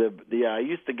kept I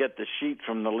used to get the sheet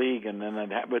from the league, and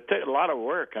then but it took a lot of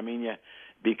work. I mean,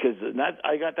 because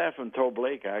I got that from Toe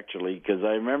Blake, actually, because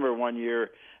I remember one year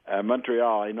 –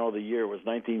 Montreal, I know the year was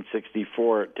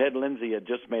 1964. Ted Lindsay had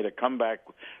just made a comeback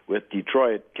with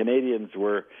Detroit. Canadians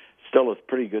were still a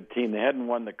pretty good team. They hadn't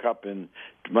won the cup in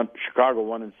Chicago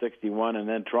won in 61, and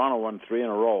then Toronto won 3 in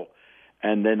a row.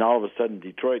 and then all of a sudden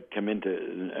Detroit come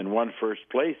into and won first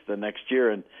place the next year,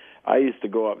 and I used to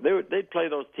go up. They'd play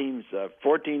those teams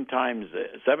 14 times,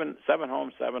 seven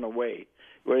home, 7 away.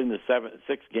 We're in the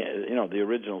 6 game, the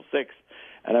original 6.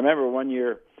 And I remember one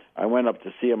year I went up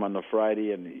to see him on the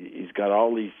Friday, and he's got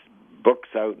all these books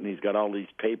out, and he's got all these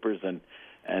papers, and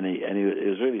it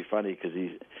was really funny because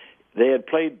they had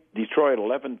played Detroit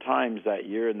 11 times that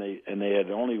year, and they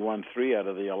had only won 3 out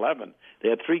of the 11. They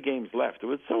had 3 games left.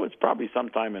 It's probably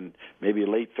sometime in maybe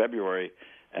late February,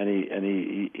 and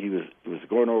he was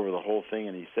going over the whole thing,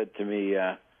 and he said to me,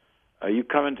 "Are you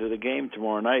coming to the game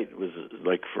tomorrow night?" It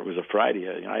was a Friday.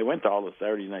 I went to all the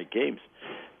Saturday night games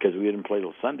because we didn't play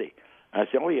till Sunday. I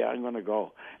said, "Oh yeah, I'm going to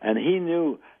go." And he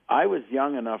knew I was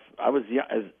young enough.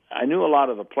 I knew a lot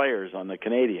of the players on the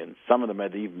Canadians. Some of them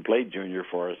had even played junior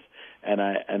for us. And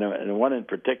one in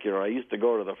particular, I used to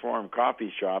go to the Forum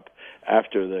Coffee Shop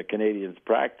after the Canadians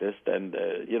practiced, and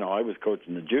I was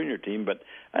coaching the junior team,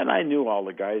 and I knew all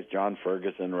the guys, John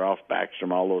Ferguson, Ralph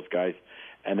Backstrom, all those guys.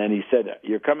 And then he said,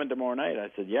 "You're coming tomorrow night?"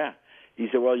 I said, "Yeah." He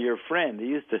said, "Well, your friend," he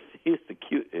used to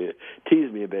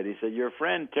tease me a bit. He said, "Your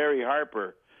friend Terry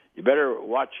Harper, you better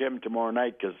watch him tomorrow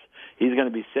night because he's going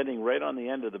to be sitting right on the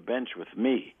end of the bench with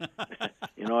me."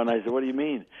 And I said, "What do you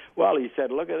mean?" "Well," he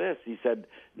said, "look at this." He said,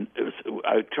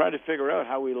 "I tried to figure out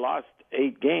how we lost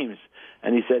 8 games."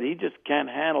 And he said, "He just can't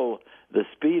handle the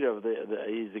speed of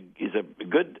he's a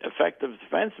good, effective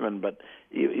defenseman." But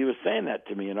he was saying that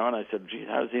to me, and I said, "Geez,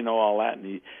 how does he know all that?" And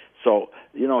he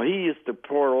used to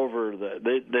pour over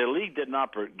the league did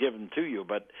not give them to you,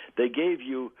 but they gave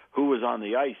you who was on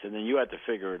the ice, and then you had to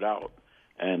figure it out.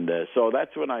 And so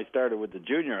that's when I started with the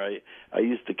junior. I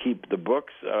used to keep the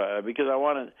books because I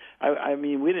wanted.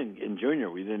 We didn't in junior.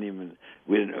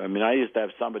 I used to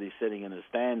have somebody sitting in the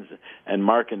stands and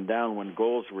marking down when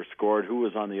goals were scored, who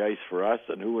was on the ice for us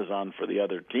and who was on for the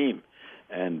other team,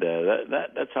 and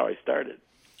that's how I started.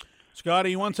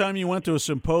 Scotty, one time you went to a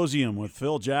symposium with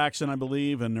Phil Jackson, I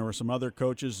believe, and there were some other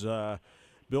coaches.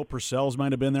 Bill Purcell's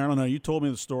might have been there. I don't know. You told me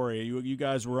the story. You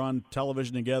guys were on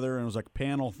television together, and it was like a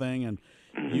panel thing, and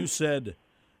you said,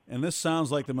 and this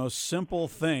sounds like the most simple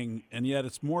thing, and yet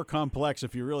it's more complex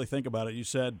if you really think about it. You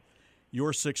said,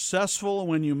 "You're successful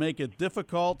when you make it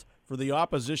difficult for the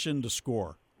opposition to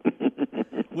score."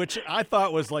 Which I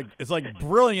thought was it's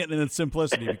brilliant in its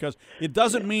simplicity because it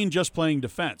doesn't mean just playing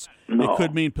defense. No. It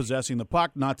could mean possessing the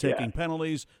puck, not taking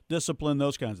penalties, discipline,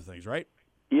 those kinds of things, right?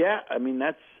 Yeah,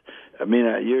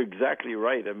 you're exactly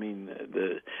right.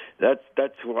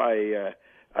 That's why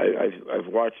I've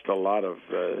watched a lot of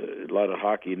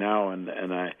hockey now, and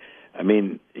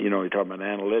you're talking about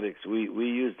analytics. We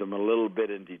used them a little bit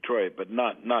in Detroit, but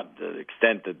not the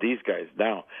extent that these guys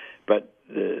now. But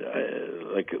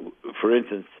for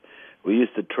instance, we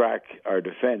used to track our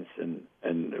defense, and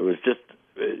it was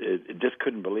it just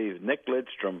couldn't believe Nick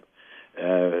Lidstrom.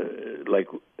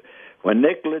 When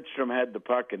Nick Lidstrom had the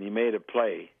puck and he made a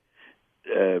play,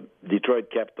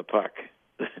 Detroit kept the puck.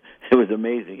 It was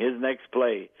amazing. His next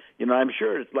play, I'm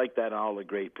sure it's like that in all the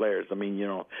great players.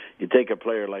 You take a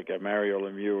player like a Mario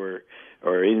Lemieux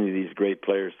or any of these great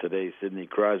players today, Sidney,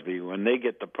 Crosby, when they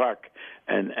get the puck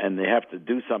and they have to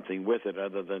do something with it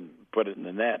other than put it in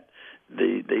the net,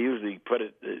 they usually put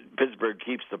it. Pittsburgh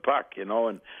keeps the puck, and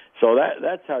so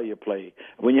that's how you play.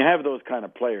 When you have those kind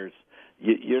of players,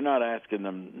 you're not asking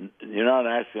them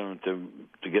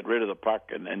to get rid of the puck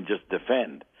and just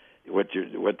defend. What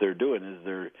they're doing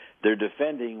is they're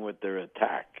defending with their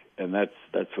attack, and that's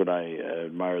what I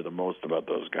admire the most about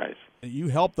those guys. You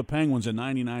helped the Penguins in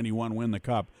 1991 win the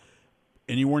Cup,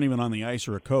 and you weren't even on the ice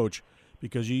or a coach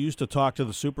because you used to talk to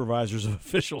the supervisors of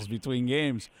officials between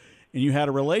games, and you had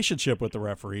a relationship with the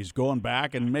referees going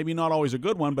back, and maybe not always a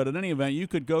good one, but in any event, you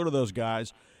could go to those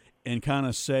guys and kind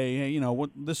of say, hey,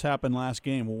 what this happened last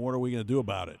game. Well, what are we going to do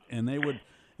about it? And they would,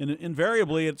 and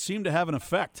invariably, it seemed to have an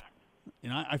effect.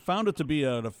 I found it to be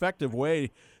an effective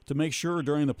way to make sure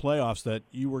during the playoffs that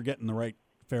you were getting the right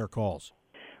fair calls.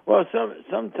 Well,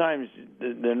 sometimes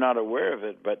they're not aware of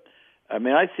it, but I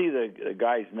see the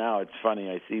guys now. It's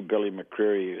funny. I see Billy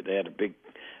McCreary. They had a big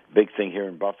thing here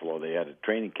in Buffalo. They had a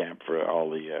training camp for all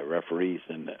the referees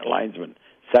and linesmen,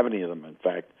 70 of them, in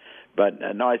fact. But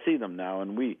no, I see them now,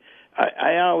 and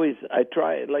I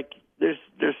try. Like there's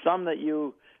some that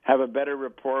you have a better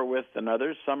rapport with than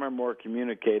others. Some are more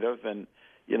communicative, and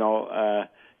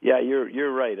yeah,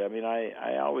 you're right.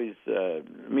 I always,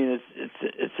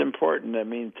 it's important.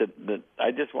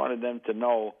 I just wanted them to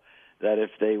know that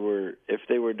if they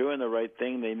were doing the right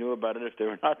thing, they knew about it. If they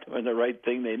were not doing the right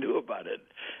thing, they knew about it.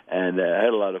 And I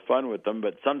had a lot of fun with them.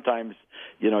 But sometimes,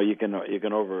 you can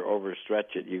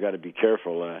overstretch it. You got to be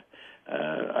careful.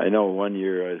 I know one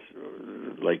year I was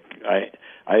like I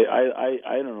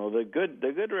don't know, the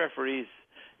good referees,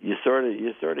 you sort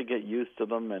of get used to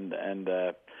them, and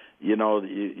you know,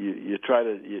 you try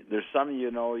to, there's some, you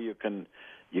know, you can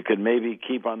maybe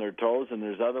keep on their toes, and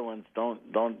there's other ones don't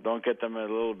get them a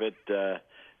little bit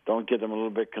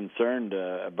concerned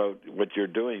about what you're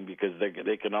doing, because they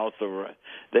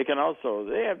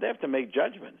have to make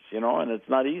judgments, you know, and it's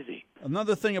not easy.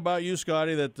 Another thing about you,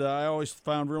 Scotty, that I always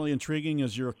found really intriguing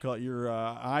is your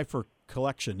eye for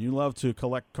collection. You love to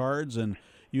collect cards, and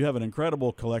you have an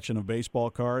incredible collection of baseball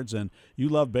cards, and you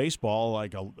love baseball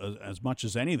like as much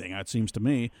as anything, it seems to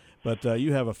me. But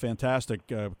you have a fantastic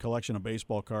collection of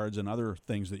baseball cards and other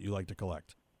things that you like to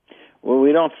collect. Well,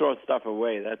 we don't throw stuff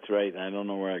away. That's right. I don't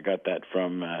know where I got that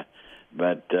from,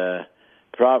 but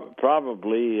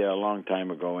probably a long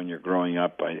time ago when you're growing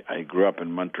up. I grew up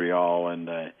in Montreal, and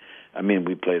I mean,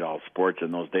 we played all sports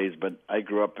in those days, but I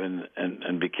grew up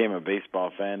and became a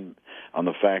baseball fan on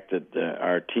the fact that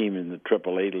our team in the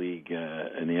AAA League,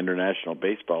 in the International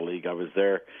Baseball League, I was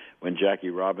there when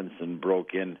Jackie Robinson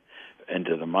broke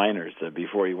into the minors.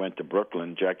 Before he went to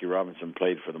Brooklyn, Jackie Robinson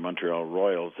played for the Montreal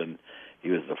Royals, and he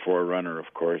was the forerunner,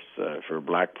 of course, for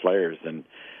black players. And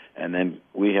then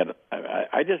we had.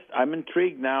 I'm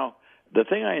intrigued now. The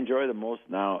thing I enjoy the most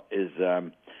now is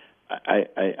I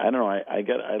don't know.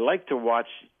 I like to watch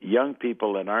young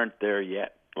people that aren't there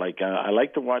yet. Like I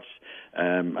like to watch.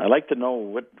 I like to know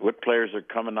what players are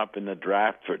coming up in the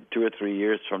draft for 2 or 3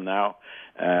 years from now.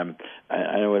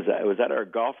 I was at our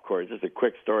golf course. Just a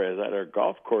quick story. I was at our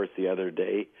golf course the other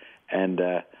day, and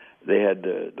they had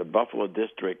the Buffalo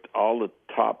District, all the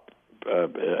top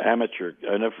amateur,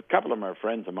 and a couple of them are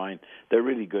friends of mine. They're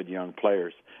really good young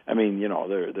players. I mean, you know,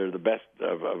 they're the best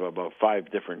of about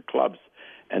 5 different clubs.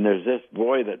 And there's this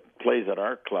boy that plays at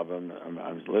our club.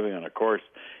 I was living on a course.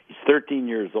 He's 13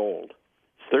 years old.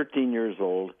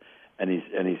 And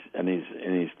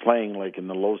he's playing like in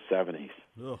the low 70s.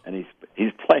 Ugh. And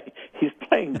he's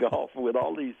playing golf with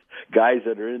all these guys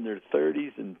that are in their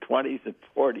 30s and 20s and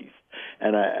 40s.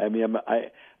 And I mean,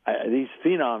 these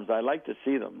phenoms, I like to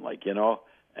see them, like, you know.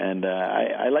 And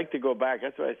I like to go back.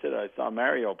 That's what I said. I saw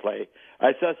Mario play.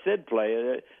 I saw Sid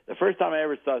play. The first time I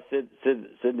ever saw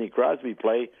Sidney Crosby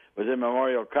play was in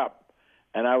Memorial Cup,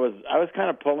 and I was kind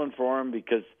of pulling for him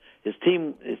because his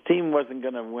team wasn't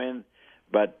going to win.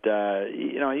 But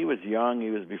you know, he was young. He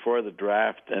was before the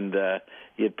draft, and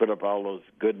he had put up all those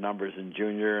good numbers in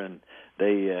junior. And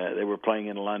they were playing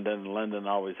in London. London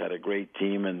always had a great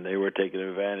team, and they were taking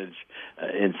advantage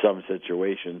in some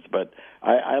situations. But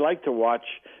I like to watch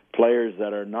players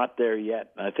that are not there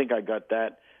yet. I think I got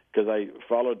that because I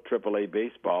followed AAA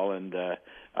baseball, and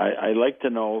I like to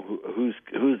know who's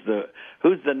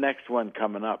the next one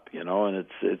coming up. You know, and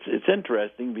it's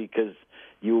interesting because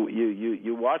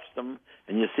you watch them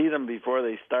and you see them before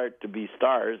they start to be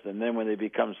stars, and then when they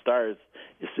become stars,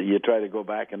 you try to go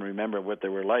back and remember what they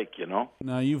were like, you know.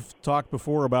 Now, you've talked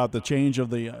before about the change of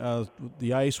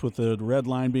the ice with the red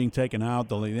line being taken out,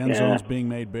 the end zones being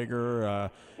made bigger.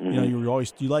 You know,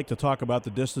 you like to talk about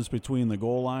the distance between the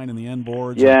goal line and the end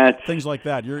boards, things like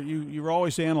that. You're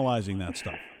always analyzing that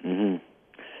stuff. Mm-hmm.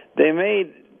 They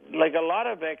made, like a lot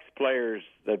of ex-players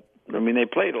that, I mean, they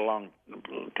played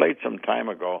some time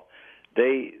ago.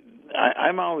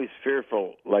 I'm always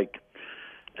fearful, like,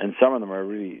 and some of them are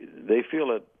really, they feel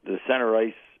that the center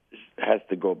ice has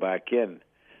to go back in,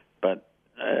 but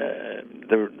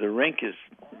the rink is,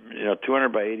 you know, 200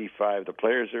 by 85. The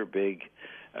players are big.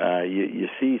 You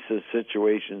see some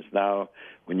situations now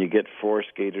when you get 4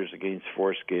 skaters against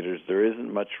 4 skaters. There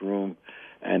isn't much room,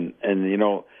 and you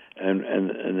know. And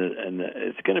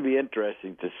it's going to be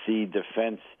interesting to see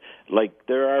defense. Like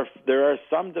there are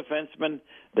some defensemen.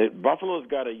 Buffalo's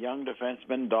got a young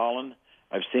defenseman, Dolan.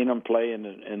 I've seen him play in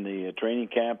the training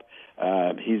camp.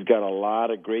 He's got a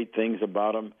lot of great things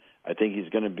about him. I think he's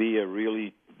going to be a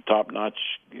really top-notch,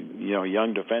 you know,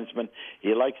 young defenseman.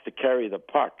 He likes to carry the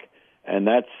puck, and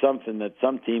that's something that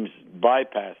some teams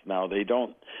bypass now. They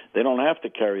don't have to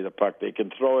carry the puck. They can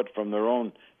throw it from their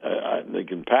own. They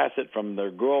can pass it from their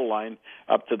goal line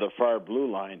up to the far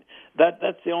blue line.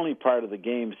 That's the only part of the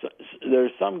game. So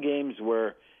there's some games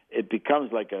where it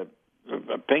becomes like a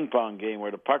ping pong game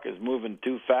where the puck is moving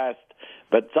too fast.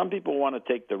 But some people want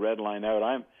to take the red line out.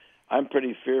 I'm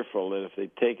pretty fearful that if they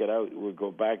take it out, we'll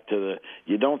go back to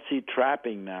you don't see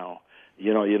trapping now.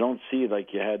 You know, you don't see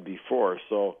like you had before.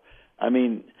 So, I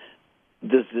mean,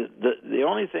 the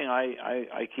only thing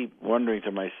I keep wondering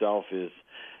to myself is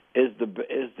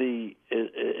the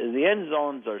end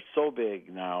zones are so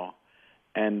big now,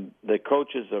 and the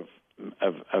coaches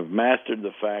have mastered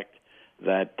the fact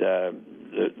that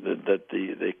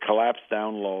they collapse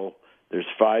down low. There's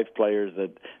 5 players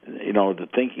that, the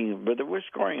thinking, but we're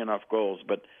scoring enough goals.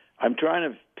 But I'm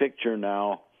trying to picture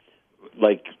now,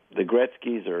 like the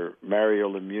Gretzkys or Mario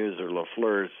Lemieux or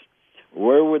Lafleur's,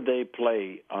 where would they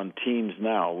play on teams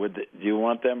now? Do you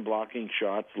want them blocking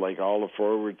shots like all the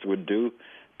forwards would do?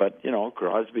 But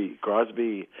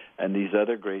Crosby and these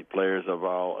other great players have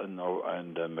all, and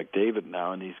McDavid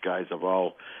now, and these guys have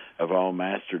all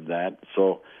mastered that.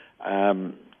 So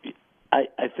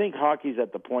I think hockey's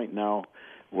at the point now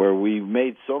where we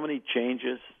made so many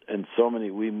changes and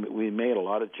we made a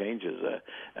lot of changes,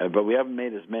 but we haven't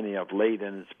made as many of late,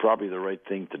 and it's probably the right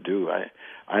thing to do.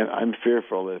 I'm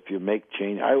fearful that if you make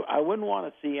change, I wouldn't want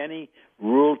to see any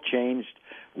rule changed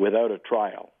without a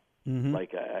trial. Mm-hmm.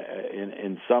 Like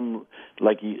in some,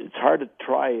 like it's hard to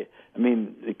try. I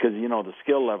mean, because the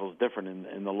skill level is different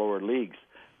in the lower leagues.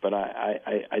 But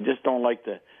I just don't like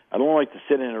to. I don't like to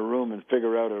sit in a room and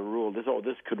figure out a rule. This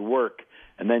could work,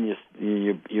 and then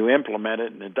you implement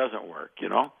it and it doesn't work.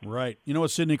 Right. You know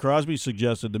what Sidney Crosby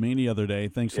suggested to me the other day? He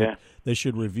thinks that they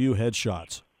should review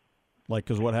headshots. Like,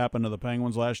 because what happened to the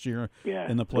Penguins last year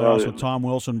in the playoffs when Tom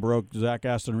Wilson broke Zach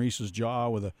Aston Reese's jaw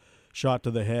with a shot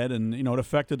to the head, and it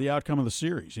affected the outcome of the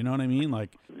series. You know what I mean?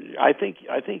 Like, I think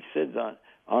Sid's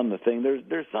on the thing.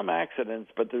 There's some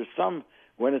accidents, but there's some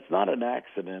when it's not an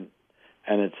accident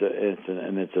and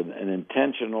it's an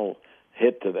intentional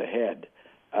hit to the head.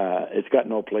 It's got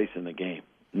no place in the game.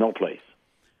 No place.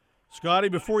 Scotty,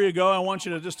 before you go, I want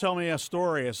you to just tell me a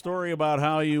story about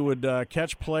how you would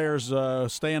catch players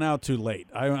staying out too late.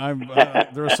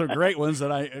 There are some great ones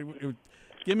that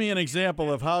give me an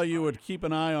example of how you would keep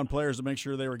an eye on players to make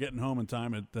sure they were getting home in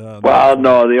time. No,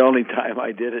 the only time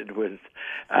I did it was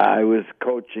I was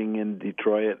coaching in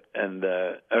Detroit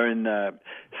or in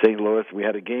St. Louis. We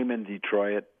had a game in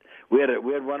Detroit. We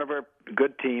had one of our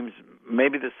good teams,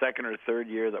 maybe the second or third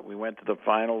year that we went to the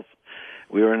finals.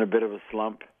 We were in a bit of a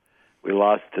slump. We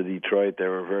lost to Detroit. They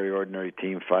were a very ordinary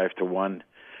team, 5-1.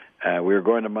 We were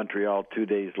going to Montreal 2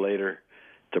 days later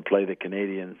to play the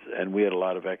Canadians, and we had a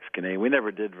lot of ex-Canadians. We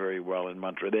never did very well in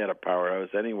Montreal. They had a powerhouse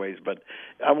anyways, but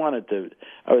I wanted to.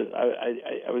 I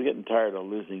was getting tired of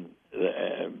losing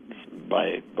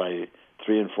by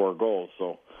 3 and 4 goals.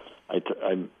 So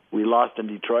we lost in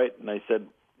Detroit, and I said,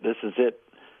 "This is it."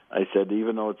 I said,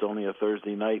 even though it's only a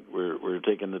Thursday night, we're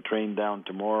taking the train down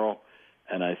tomorrow.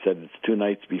 And I said, it's 2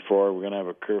 nights before. We're going to have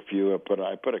a curfew. I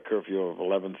put a curfew of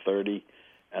 11:30.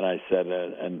 And I said,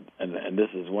 and this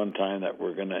is one time that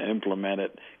we're going to implement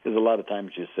it, because a lot of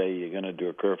times you say you're going to do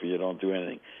a curfew, you don't do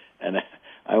anything. And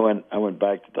I went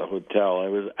back to the hotel. I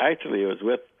was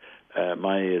with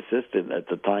my assistant at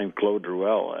the time, Claude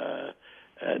Drouel.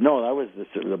 No, that was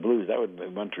the Blues. That was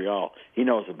Montreal. He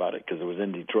knows about it because it was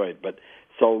in Detroit. But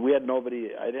so we had nobody.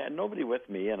 I had nobody with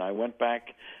me, and I went back.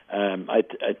 I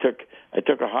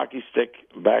took a hockey stick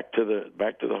back to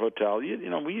the hotel.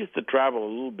 We used to travel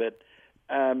a little bit.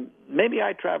 Maybe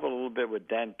I traveled a little bit with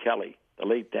Dan Kelly, the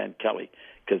late Dan Kelly,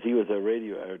 because he was a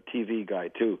radio or TV guy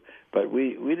too. But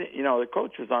we didn't, the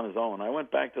coach was on his own. I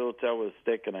went back to the hotel with a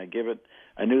stick, and I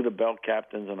knew the belt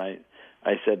captains, and I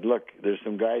said, look, there's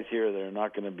some guys here that are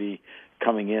not going to be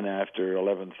coming in after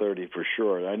 11:30 for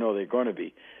sure. I know they're going to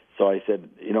be. So I said,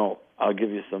 I'll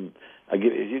give you some.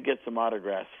 You get some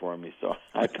autographs for me. So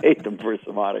I paid them for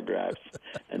some autographs,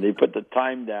 and they put the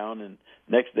time down. And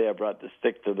next day I brought the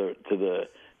stick to the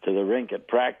rink at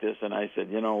practice, and I said,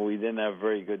 we didn't have a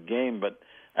very good game, but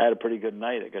I had a pretty good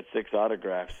night. I got 6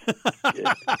 autographs, and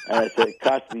I said it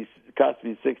cost me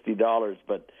 $60,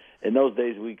 but in those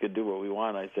days we could do what we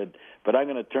want. I said, but I'm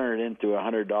going to turn it into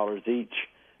 $100 each.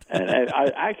 And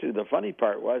actually, the funny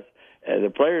part was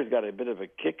the players got a bit of a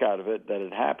kick out of it that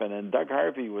it happened. And Doug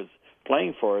Harvey was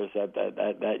playing for us at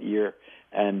that year,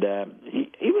 and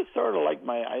he was sort of like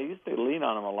I used to lean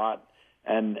on him a lot.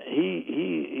 And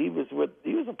he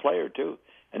was a player too.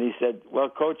 And he said, "Well,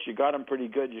 coach, you got him pretty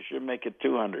good. You should make it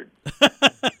 200."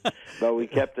 But we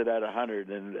kept it at 100,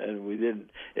 and we didn't.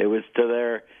 It was to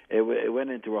their. It went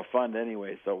into a fund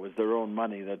anyway, so it was their own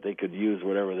money that they could use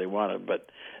whatever they wanted. But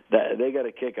they got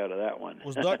a kick out of that one.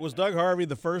 Was Doug Harvey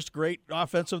the first great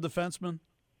offensive defenseman?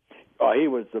 Oh, he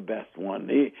was the best one.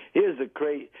 He was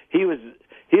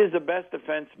the best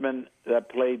defenseman that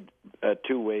played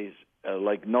 2 ways.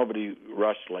 Like nobody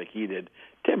rushed like he did.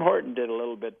 Tim Horton did a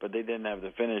little bit, but they didn't have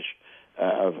the finish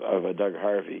of a Doug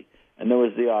Harvey. And there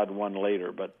was the odd one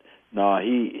later, but no,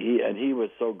 he was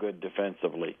so good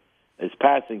defensively. His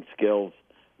passing skills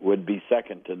would be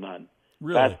second to none.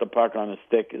 Really? Pass the puck on a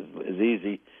stick is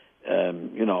easy,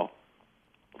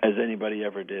 as anybody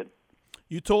ever did.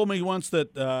 You told me once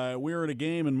that we were at a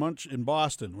game in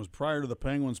Boston. It was prior to the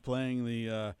Penguins playing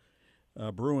the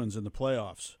Bruins in the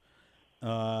playoffs,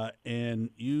 and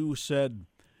you said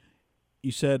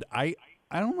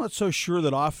I'm not so sure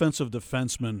that offensive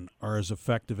defensemen are as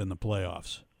effective in the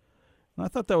playoffs. And I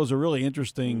thought that was a really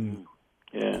interesting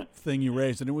thing you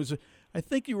raised, and it was. I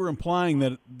think you were implying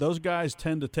that those guys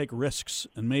tend to take risks,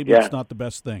 and maybe it's not the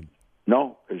best thing.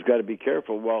 No, he's got to be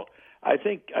careful. Well, I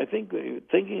think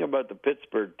thinking about the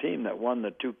Pittsburgh team that won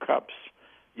the 2 cups,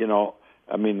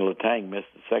 Letang missed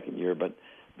the second year, but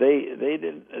they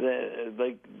didn't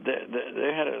they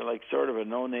had sort of a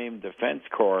no-name defense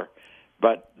corps,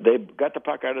 but they got the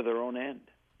puck out of their own end.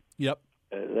 Yep.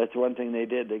 That's one thing they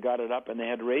did. They got it up, and they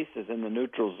had races in the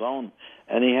neutral zone,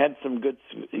 and he had some good.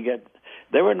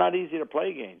 They were not easy to play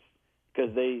against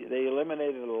because they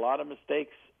eliminated a lot of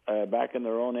mistakes back in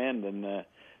their own end, and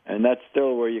that's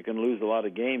still where you can lose a lot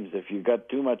of games if you've got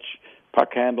too much puck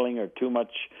handling or too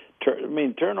much.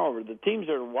 Turnover. The teams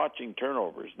are watching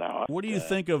turnovers now. What do you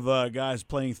think of guys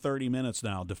playing 30 minutes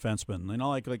now, defensemen?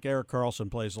 Like Erik Karlsson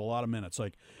plays a lot of minutes.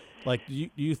 Like do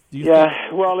you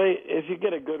well, if you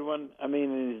get a good one,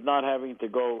 he's not having to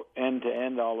go end to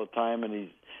end all the time,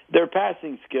 and their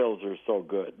passing skills are so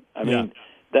good.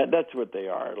 That's what they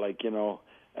are. They're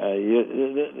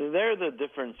the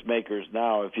difference makers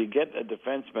now. If you get a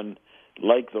defenseman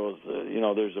like those,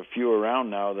 there's a few around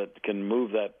now that can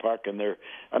move that puck, and a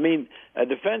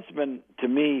defenseman to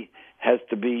me has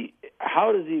to be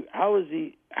how does he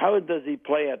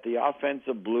play at the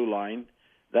offensive blue line?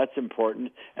 That's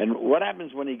important. And what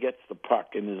happens when he gets the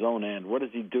puck in his own end? What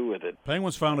does he do with it?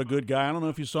 Penguins found a good guy. I don't know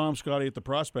if you saw him, Scotty, at the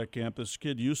prospect camp. This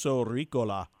kid, Juuso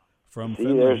Riikola from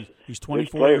Finland. He's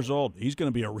 24 years old. He's going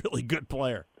to be a really good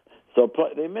player. So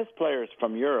they miss players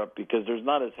from Europe because there's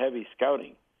not as heavy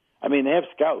scouting. They have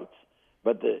scouts,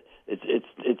 but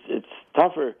it's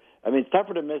tougher. It's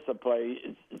tougher to miss a play.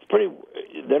 It's pretty.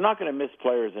 They're not going to miss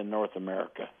players in North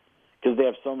America because they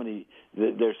have so many.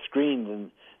 They're screened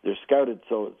and they're scouted.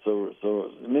 So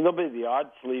there'll be the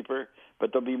odd sleeper,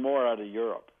 but there'll be more out of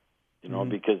Europe.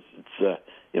 Because it's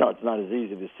it's not as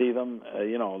easy to see them.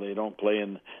 They don't play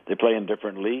in. They play in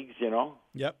different leagues.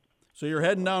 Yep. So you're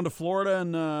heading down to Florida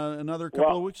in another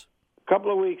couple of weeks?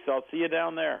 Couple of weeks. I'll see you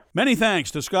down there. Many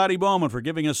thanks to Scotty Bowman for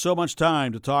giving us so much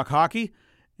time to talk hockey.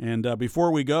 And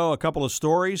before we go, a couple of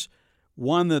stories.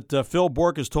 One that Phil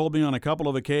Bourque has told me on a couple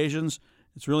of occasions.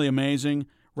 It's really amazing.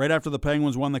 Right after the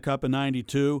Penguins won the Cup in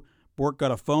 '92, Bourque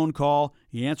got a phone call.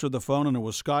 He answered the phone, and it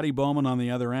was Scotty Bowman on the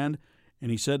other end.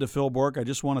 And he said to Phil Bourque, I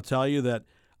just want to tell you that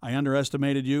I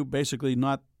underestimated you. Basically,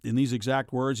 not in these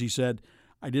exact words. He said,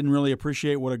 I didn't really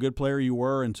appreciate what a good player you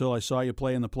were until I saw you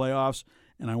play in the playoffs,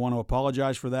 and I want to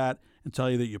apologize for that and tell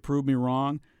you that you proved me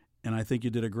wrong, and I think you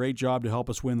did a great job to help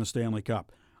us win the Stanley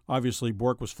Cup. Obviously,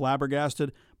 Bourque was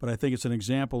flabbergasted, but I think it's an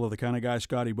example of the kind of guy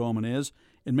Scotty Bowman is,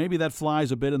 and maybe that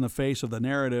flies a bit in the face of the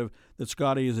narrative that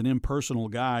Scotty is an impersonal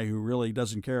guy who really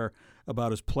doesn't care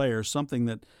about his players, something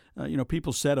that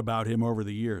people said about him over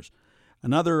the years.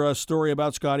 Another story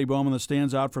about Scotty Bowman that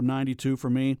stands out from '92 for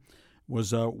me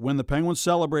was when the Penguins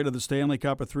celebrated the Stanley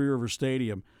Cup at Three Rivers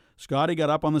Stadium. Scotty got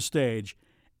up on the stage,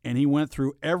 and he went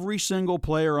through every single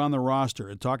player on the roster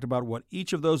and talked about what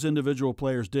each of those individual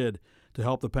players did to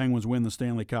help the Penguins win the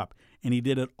Stanley Cup. And he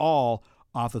did it all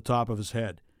off the top of his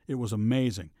head. It was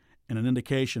amazing and an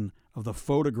indication of the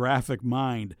photographic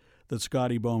mind that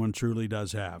Scotty Bowman truly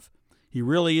does have. He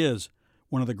really is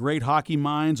one of the great hockey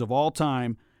minds of all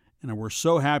time, and we're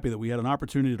so happy that we had an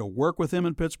opportunity to work with him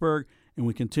in Pittsburgh, and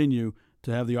we continue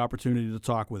to have the opportunity to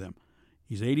talk with him.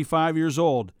 He's 85 years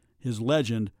old. His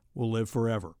legend will live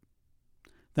forever.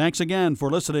 Thanks again for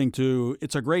listening to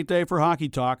It's a Great Day for Hockey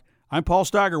Talk. I'm Paul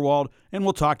Steigerwald, and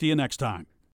we'll talk to you next time.